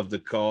I love to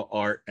call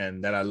art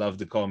and that I love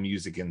to call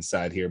music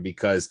inside here,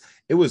 because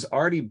it was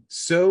already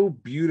so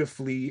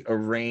beautifully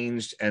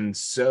arranged and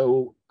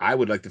so, I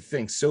would like to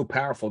think, so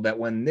powerful that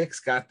when Nicks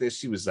got this,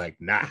 she was like,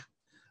 nah,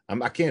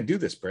 I can't do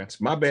this,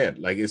 Prince. My bad.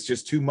 Like, it's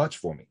just too much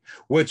for me,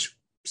 which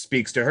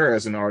speaks to her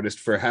as an artist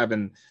for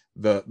having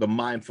the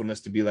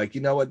mindfulness to be like,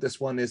 you know what, this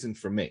one isn't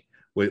for me.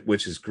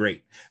 Which is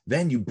great.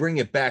 Then you bring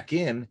it back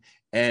in,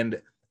 and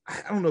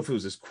I don't know if it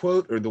was his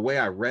quote or the way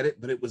I read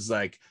it, but it was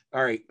like,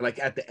 all right, like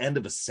at the end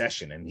of a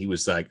session, and he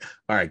was like,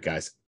 all right,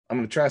 guys, I'm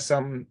gonna try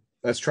something.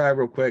 Let's try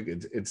real quick.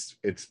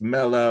 It's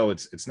mellow.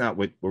 It's not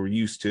what we're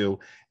used to.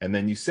 And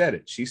then you said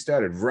it. She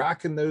started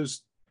rocking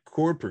those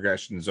chord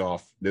progressions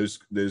off, those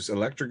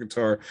electric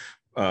guitar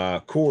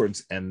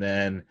chords, and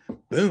then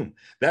boom,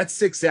 that's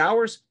 6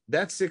 hours.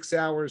 That 6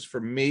 hours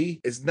for me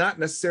is not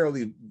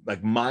necessarily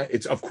like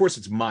of course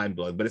it's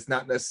mind-blowing, but it's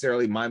not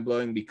necessarily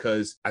mind-blowing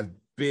because I've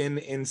been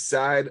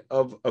inside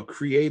of a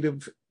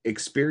creative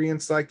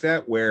experience like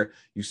that, where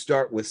you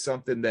start with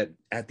something that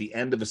at the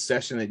end of a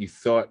session that you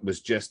thought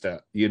was just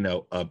a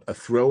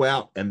throw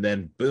out, and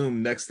then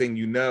boom, next thing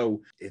you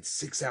know, it's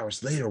 6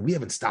 hours later, we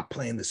haven't stopped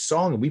playing the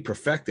song and we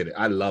perfected it.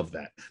 I love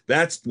that.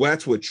 That's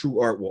what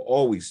true art will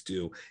always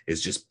do,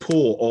 is just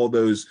pull all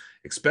those,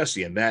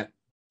 especially in that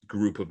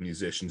group of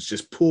musicians,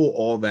 just pull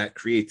all that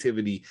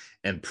creativity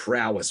and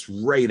prowess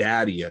right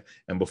out of you,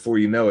 and before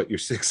you know it, you're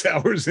 6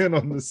 hours in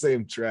on the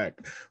same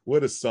track.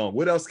 What a song.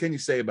 What else can you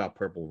say about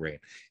Purple Rain?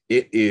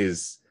 It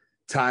is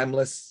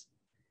timeless.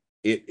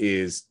 It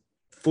is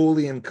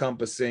fully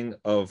encompassing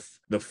of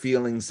the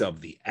feelings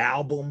of the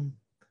album,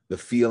 the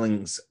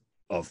feelings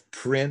of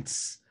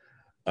Prince.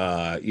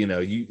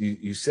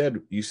 You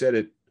said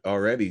it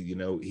already,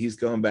 he's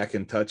going back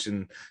and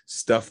touching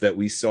stuff that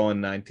we saw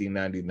in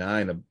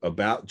 1999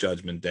 about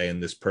Judgment Day,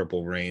 and this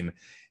Purple Rain,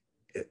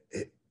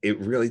 it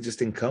really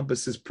just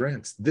encompasses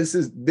Prince. I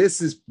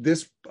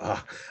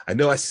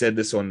know I said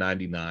this on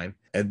 99,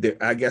 and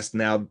I guess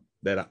now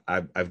that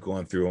I've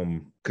gone through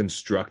them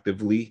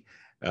constructively,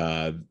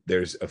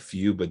 there's a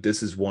few, but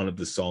this is one of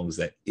the songs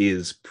that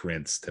is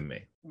Prince to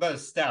me.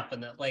 Most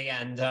definitely.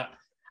 And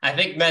I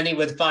think many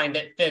would find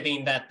it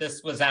fitting that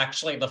this was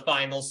actually the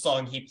final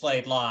song he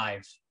played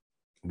live.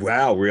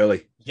 Wow,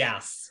 really?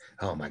 Yes.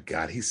 Oh my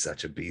God, he's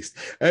such a beast.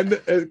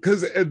 And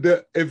because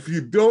if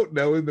you don't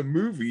know, in the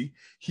movie,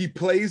 he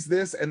plays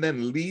this and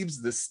then leaves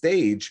the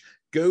stage,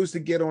 goes to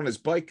get on his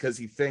bike because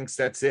he thinks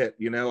that's it.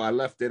 I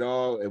left it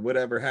all, and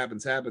whatever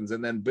happens, happens.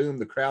 And then boom,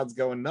 the crowd's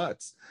going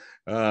nuts.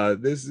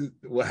 This is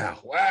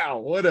wow.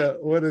 What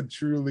a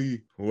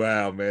truly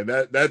wow, man.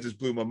 That just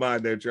blew my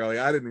mind there, Charlie.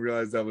 I didn't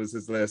realize that was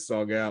his last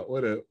song out.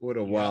 What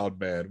a wild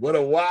man. What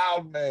a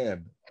wild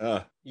man.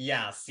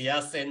 Yes,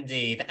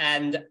 indeed.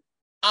 And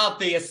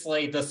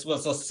obviously this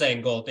was a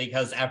single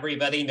because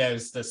everybody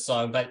knows this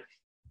song, but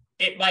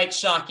it might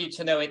shock you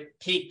to know it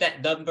peaked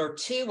at number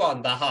 2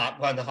 on the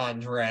Hot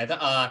 100.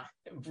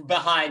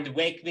 behind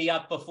Wake Me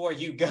Up Before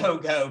You Go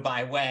Go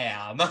by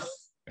Wham.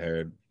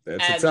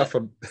 That's a tough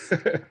one.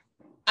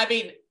 I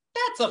mean,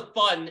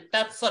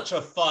 that's such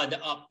a fun,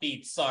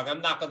 upbeat song.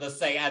 I'm not going to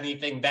say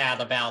anything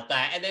bad about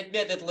that. And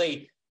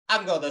admittedly,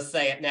 I'm going to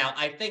say it now.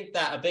 I think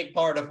that a big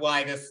part of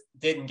why this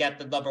didn't get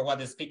the number one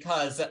is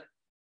because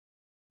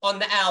on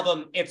the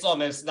album, it's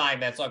almost 9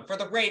 minutes long. For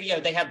the radio,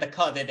 they had to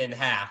cut it in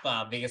half,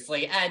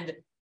 obviously. And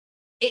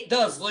it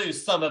does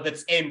lose some of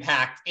its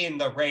impact in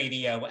the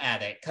radio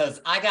edit,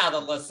 because I got to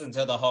listen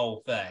to the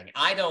whole thing.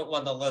 I don't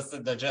want to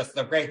listen to just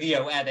the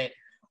radio edit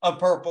of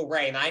Purple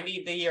Rain. I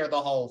need to hear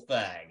the whole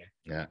thing.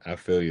 Yeah, I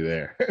feel you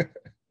there.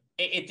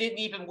 It didn't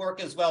even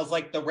work as well as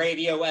like the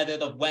radio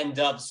edit of When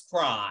Doves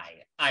Cry.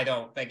 I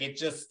don't think it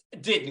just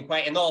didn't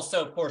quite. And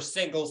also, of course,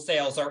 single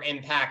sales are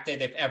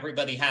impacted if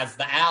everybody has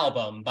the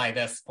album by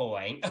this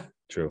point.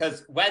 True.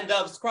 Because When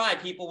Doves Cry,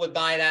 people would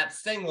buy that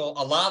single.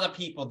 A lot of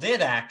people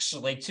did,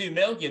 actually. 2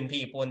 million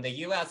people in the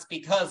US,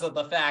 because of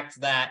the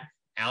fact that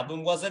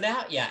album wasn't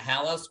out yet.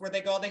 How else were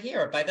they going to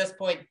hear it? By this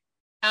point,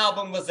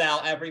 album was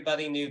out.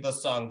 Everybody knew the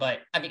song. But,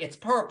 I mean, it's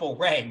Purple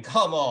Rain.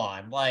 Come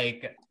on.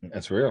 Like,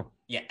 that's real.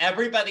 Yeah,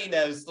 everybody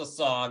knows the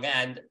song,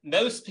 and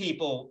most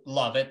people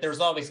love it.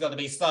 There's always going to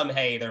be some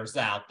haters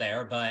out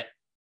there, but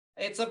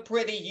it's a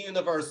pretty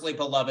universally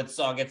beloved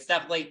song. It's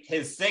definitely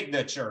his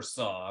signature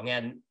song,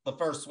 and the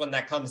first one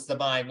that comes to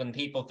mind when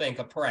people think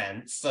of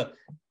Prince.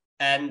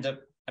 And,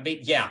 I mean,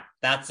 yeah,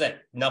 that's it.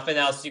 Nothing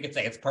else you could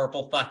say. It's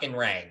Purple fucking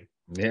Rain.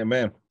 Yeah,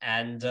 man.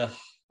 And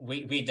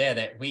we did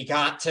it. We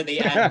got to the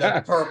end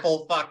of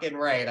Purple fucking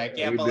Rain. I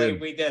can't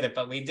believe we did it,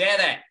 but we did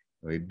it.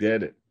 We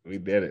did it. We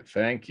did it.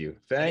 Thank you.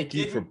 Thank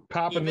you for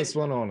popping this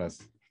one on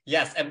us.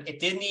 Yes, and it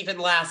didn't even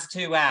last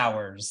 2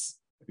 hours.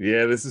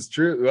 Yeah, this is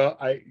true. Well,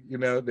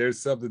 there's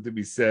something to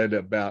be said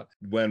about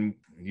when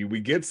we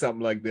get something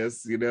like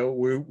this,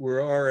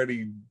 we're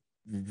already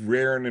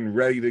raring and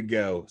ready to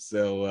go.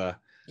 So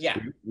yeah,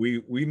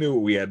 we knew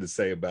what we had to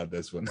say about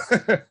this one.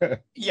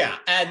 Yeah,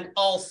 and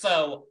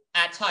also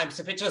at times,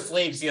 if it just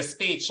leaves you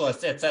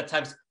speechless, it's at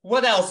times,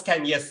 what else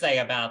can you say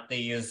about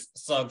these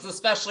songs,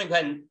 especially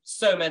when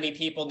so many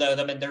people know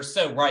them and they're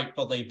so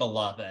rightfully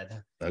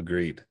beloved.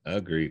 Agreed.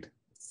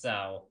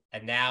 So,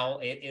 and now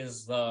it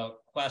is the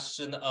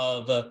question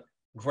of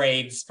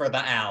grades for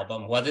the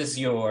album. What is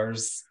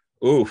yours?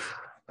 Oof,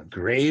 a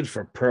grade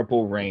for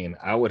Purple Rain.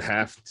 I would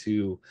have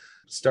to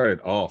start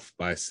it off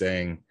by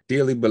saying,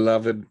 dearly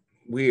beloved,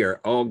 we are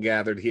all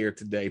gathered here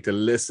today to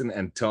listen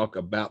and talk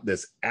about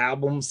this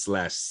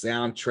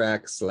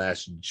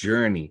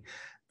album/soundtrack/journey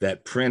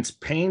that Prince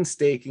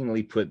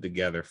painstakingly put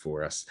together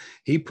for us.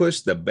 He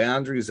pushed the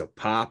boundaries of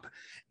pop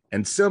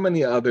and so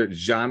many other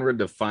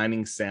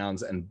genre-defining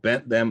sounds and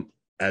bent them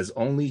as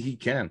only he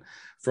can.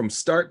 From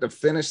start to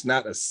finish,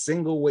 not a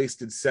single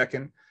wasted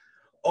second,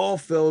 all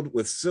filled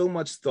with so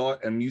much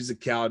thought and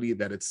musicality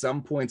that at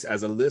some points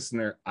as a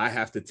listener, I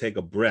have to take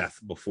a breath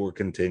before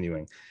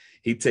continuing.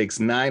 He takes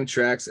 9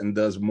 tracks and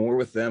does more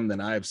with them than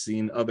I have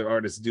seen other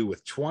artists do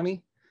with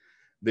 20.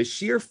 The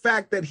sheer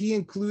fact that he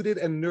included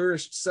and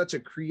nourished such a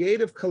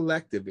creative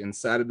collective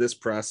inside of this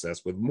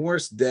process with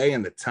Morris Day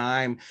and The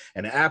Time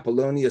and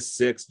Apollonia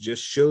 6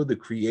 just showed the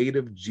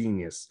creative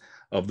genius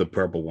of the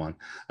Purple One.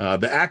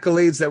 The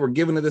accolades that were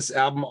given to this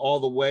album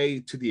all the way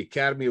to the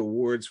Academy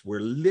Awards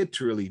were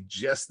literally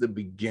just the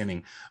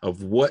beginning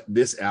of what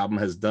this album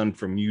has done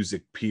for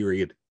music,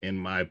 period, in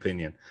my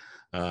opinion.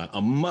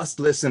 A must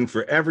listen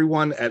for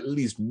everyone at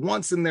least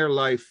once in their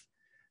life.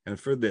 And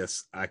for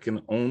this, I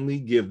can only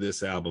give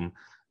this album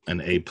an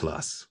A+.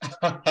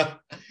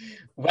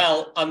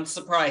 Well,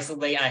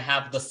 unsurprisingly, I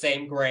have the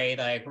same grade.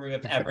 I agree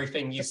with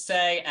everything you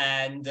say.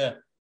 And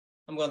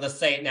I'm going to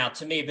say it now.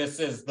 To me, this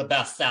is the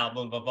best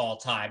album of all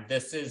time.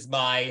 This is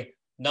my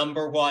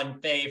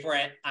 #1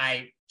 favorite.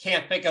 I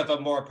can't think of a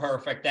more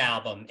perfect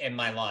album in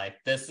my life.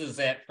 This is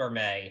it for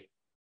me.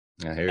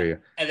 I hear you.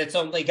 And it's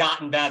only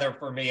gotten better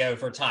for me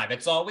over time.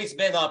 It's always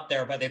been up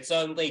there, but it's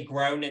only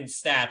grown in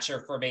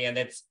stature for me. And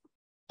it's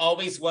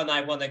always one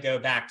I want to go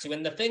back to.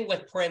 And the thing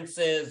with Prince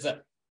is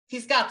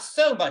he's got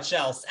so much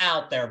else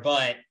out there,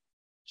 but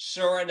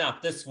sure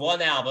enough, this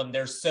one album,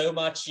 there's so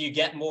much, you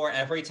get more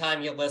every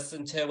time you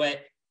listen to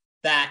it,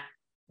 that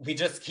we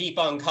just keep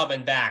on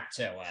coming back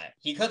to it.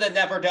 He could have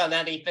never done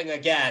anything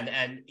again,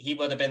 and he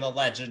would have been a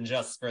legend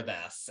just for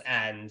this.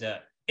 And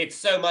it's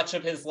so much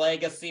of his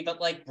legacy, but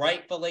like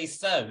rightfully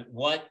so.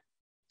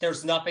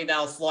 There's nothing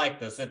else like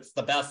this. It's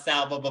the best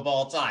album of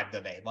all time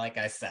to me, like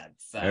I said.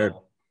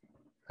 So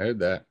heard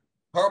that.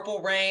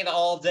 Purple Rain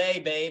all day,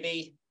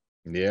 baby.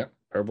 Yeah,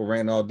 Purple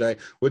Rain all day.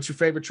 What's your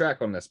favorite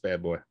track on this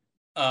bad boy?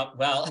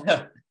 Well,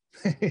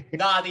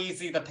 not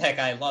easy to pick.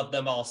 I love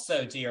them all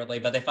so dearly,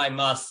 but if I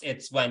must,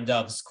 it's When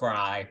Doves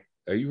Cry.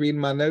 Are you reading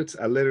my notes?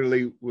 I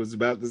literally was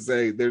about to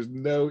say there's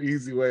no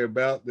easy way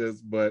about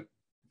this, but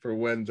for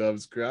When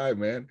Doves Cry,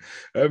 man.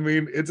 I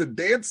mean, it's a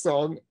dance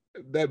song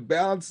that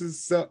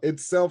balances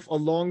itself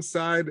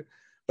alongside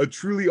a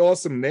truly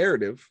awesome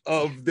narrative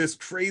of this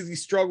crazy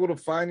struggle to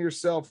find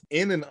yourself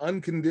in an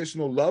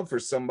unconditional love for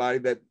somebody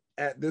that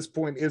at this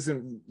point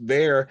isn't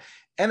there,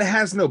 and it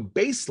has no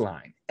bass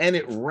line, and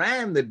it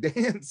ran the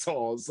dance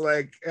halls.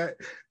 Like,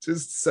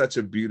 just such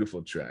a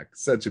beautiful track,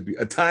 such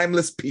a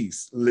timeless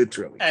piece,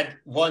 literally, and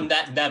one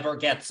that never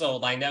gets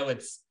old. I know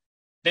it's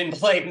been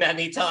played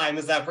many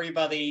times,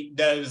 everybody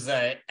knows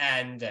it,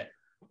 and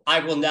I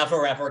will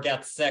never ever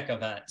get sick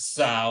of it.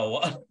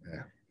 So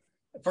yeah.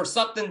 For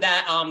something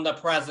that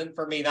omnipresent,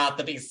 for me not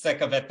to be sick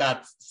of it,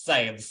 that's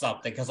saying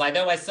something. Because I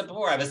know I said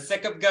before, I was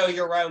sick of Go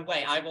Your Own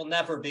Way. I will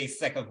never be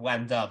sick of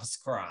When Doves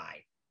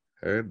Cry.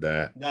 Heard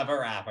that.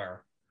 Never,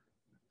 ever.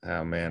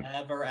 Oh, man.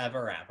 Ever,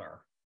 ever,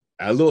 ever.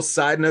 A little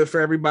side note for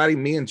everybody.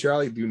 Me and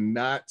Charlie do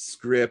not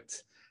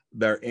script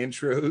their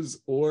intros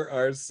or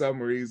our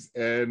summaries.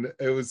 And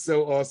it was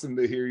so awesome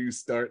to hear you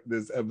start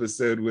this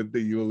episode with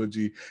the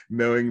eulogy,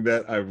 knowing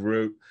that I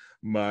wrote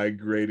my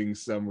grading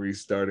summary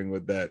starting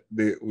with that.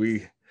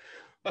 We've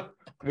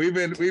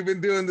been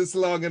doing this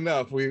long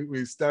enough.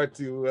 We start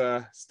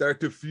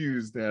to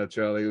fuse now,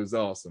 Charlie. It was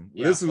awesome.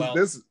 Yeah, this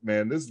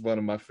is one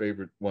of my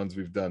favorite ones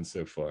we've done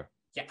so far.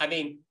 Yeah, I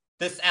mean,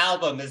 this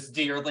album is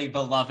dearly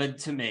beloved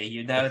to me.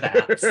 You know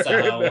that.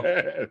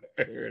 So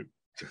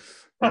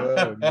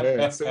oh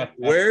man. So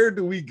where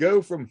do we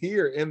go from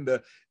here in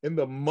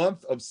the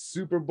month of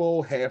Super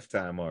Bowl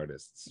halftime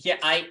artists? Yeah,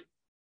 I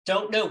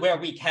don't know where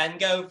we can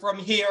go from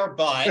here,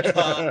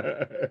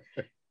 but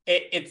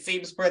it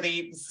seems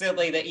pretty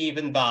silly to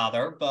even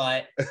bother.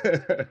 But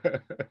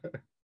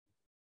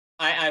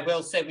I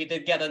will say we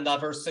did get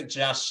another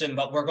suggestion,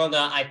 but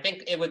I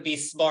think it would be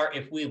smart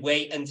if we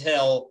wait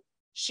until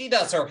she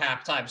does her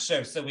halftime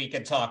show so we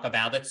can talk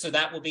about it. So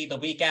that will be the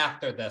week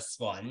after this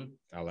one.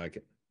 I like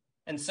it.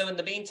 And so in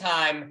the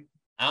meantime,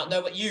 I don't know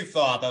what you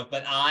thought of,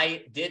 but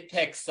I did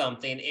pick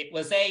something. It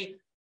was a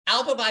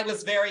album I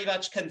was very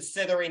much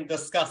considering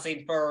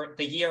discussing for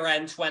the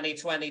year-end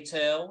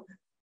 2022.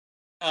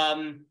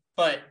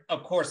 But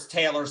of course,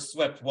 Taylor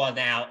Swift won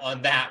out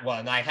on that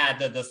one. I had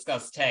to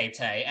discuss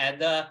Tay-Tay.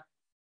 And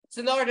it's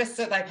an artist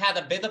that I've had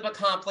a bit of a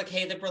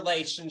complicated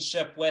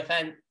relationship with.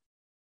 And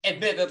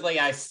admittedly,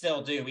 I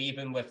still do,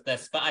 even with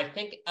this. But I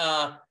think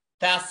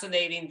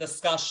fascinating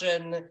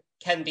discussion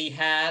can be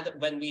had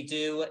when we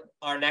do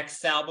our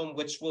next album,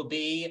 which will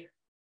be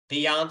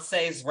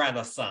Beyonce's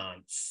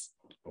Renaissance.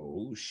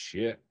 Oh,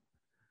 shit.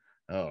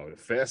 Oh,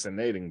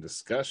 fascinating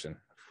discussion.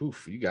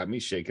 Oof, you got me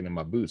shaking in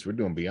my boots. We're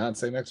doing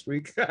Beyonce next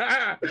week.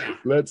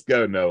 Let's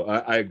go. No,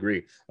 I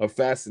agree. A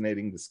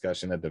fascinating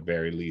discussion at the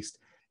very least.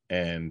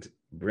 And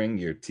bring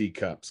your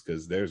teacups,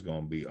 because there's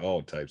going to be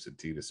all types of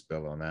tea to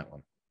spill on that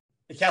one.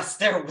 Yes,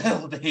 there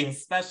will be,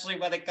 especially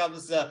when it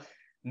comes to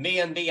me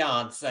and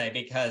Beyonce,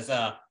 because...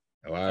 I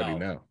already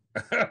know.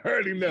 I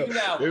already know. You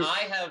know,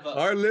 I have...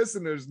 Our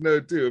listeners know,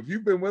 too. If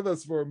you've been with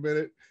us for a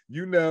minute,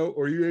 you know,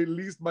 or you at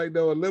least might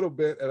know a little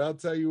bit. And I'll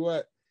tell you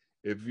what,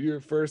 if you're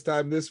first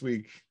time this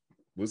week,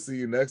 we'll see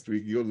you next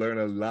week. You'll learn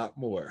a lot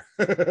more.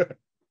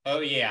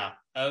 Oh, yeah.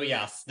 Oh,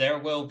 yes. There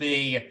will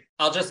be.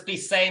 I'll just be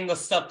saying the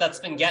stuff that's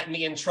been getting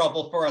me in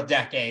trouble for a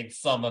decade,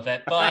 some of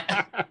it.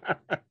 But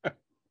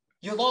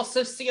you'll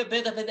also see a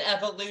bit of an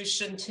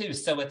evolution, too.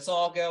 So it's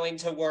all going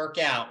to work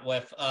out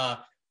with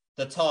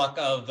the talk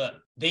of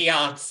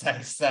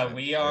Beyonce. So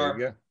we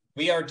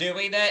are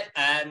doing it.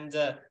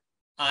 And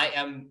I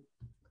am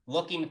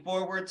looking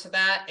forward to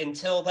that.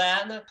 Until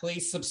then,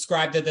 please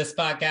subscribe to this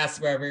podcast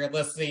wherever you're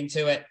listening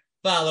to it.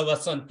 Follow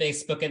us on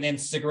Facebook and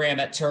Instagram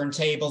at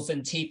Turntables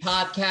and Tea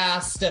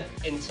Podcast.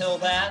 Until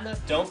then,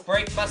 don't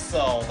break my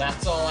soul.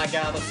 That's all I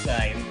gotta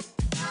say.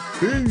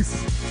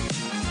 Peace.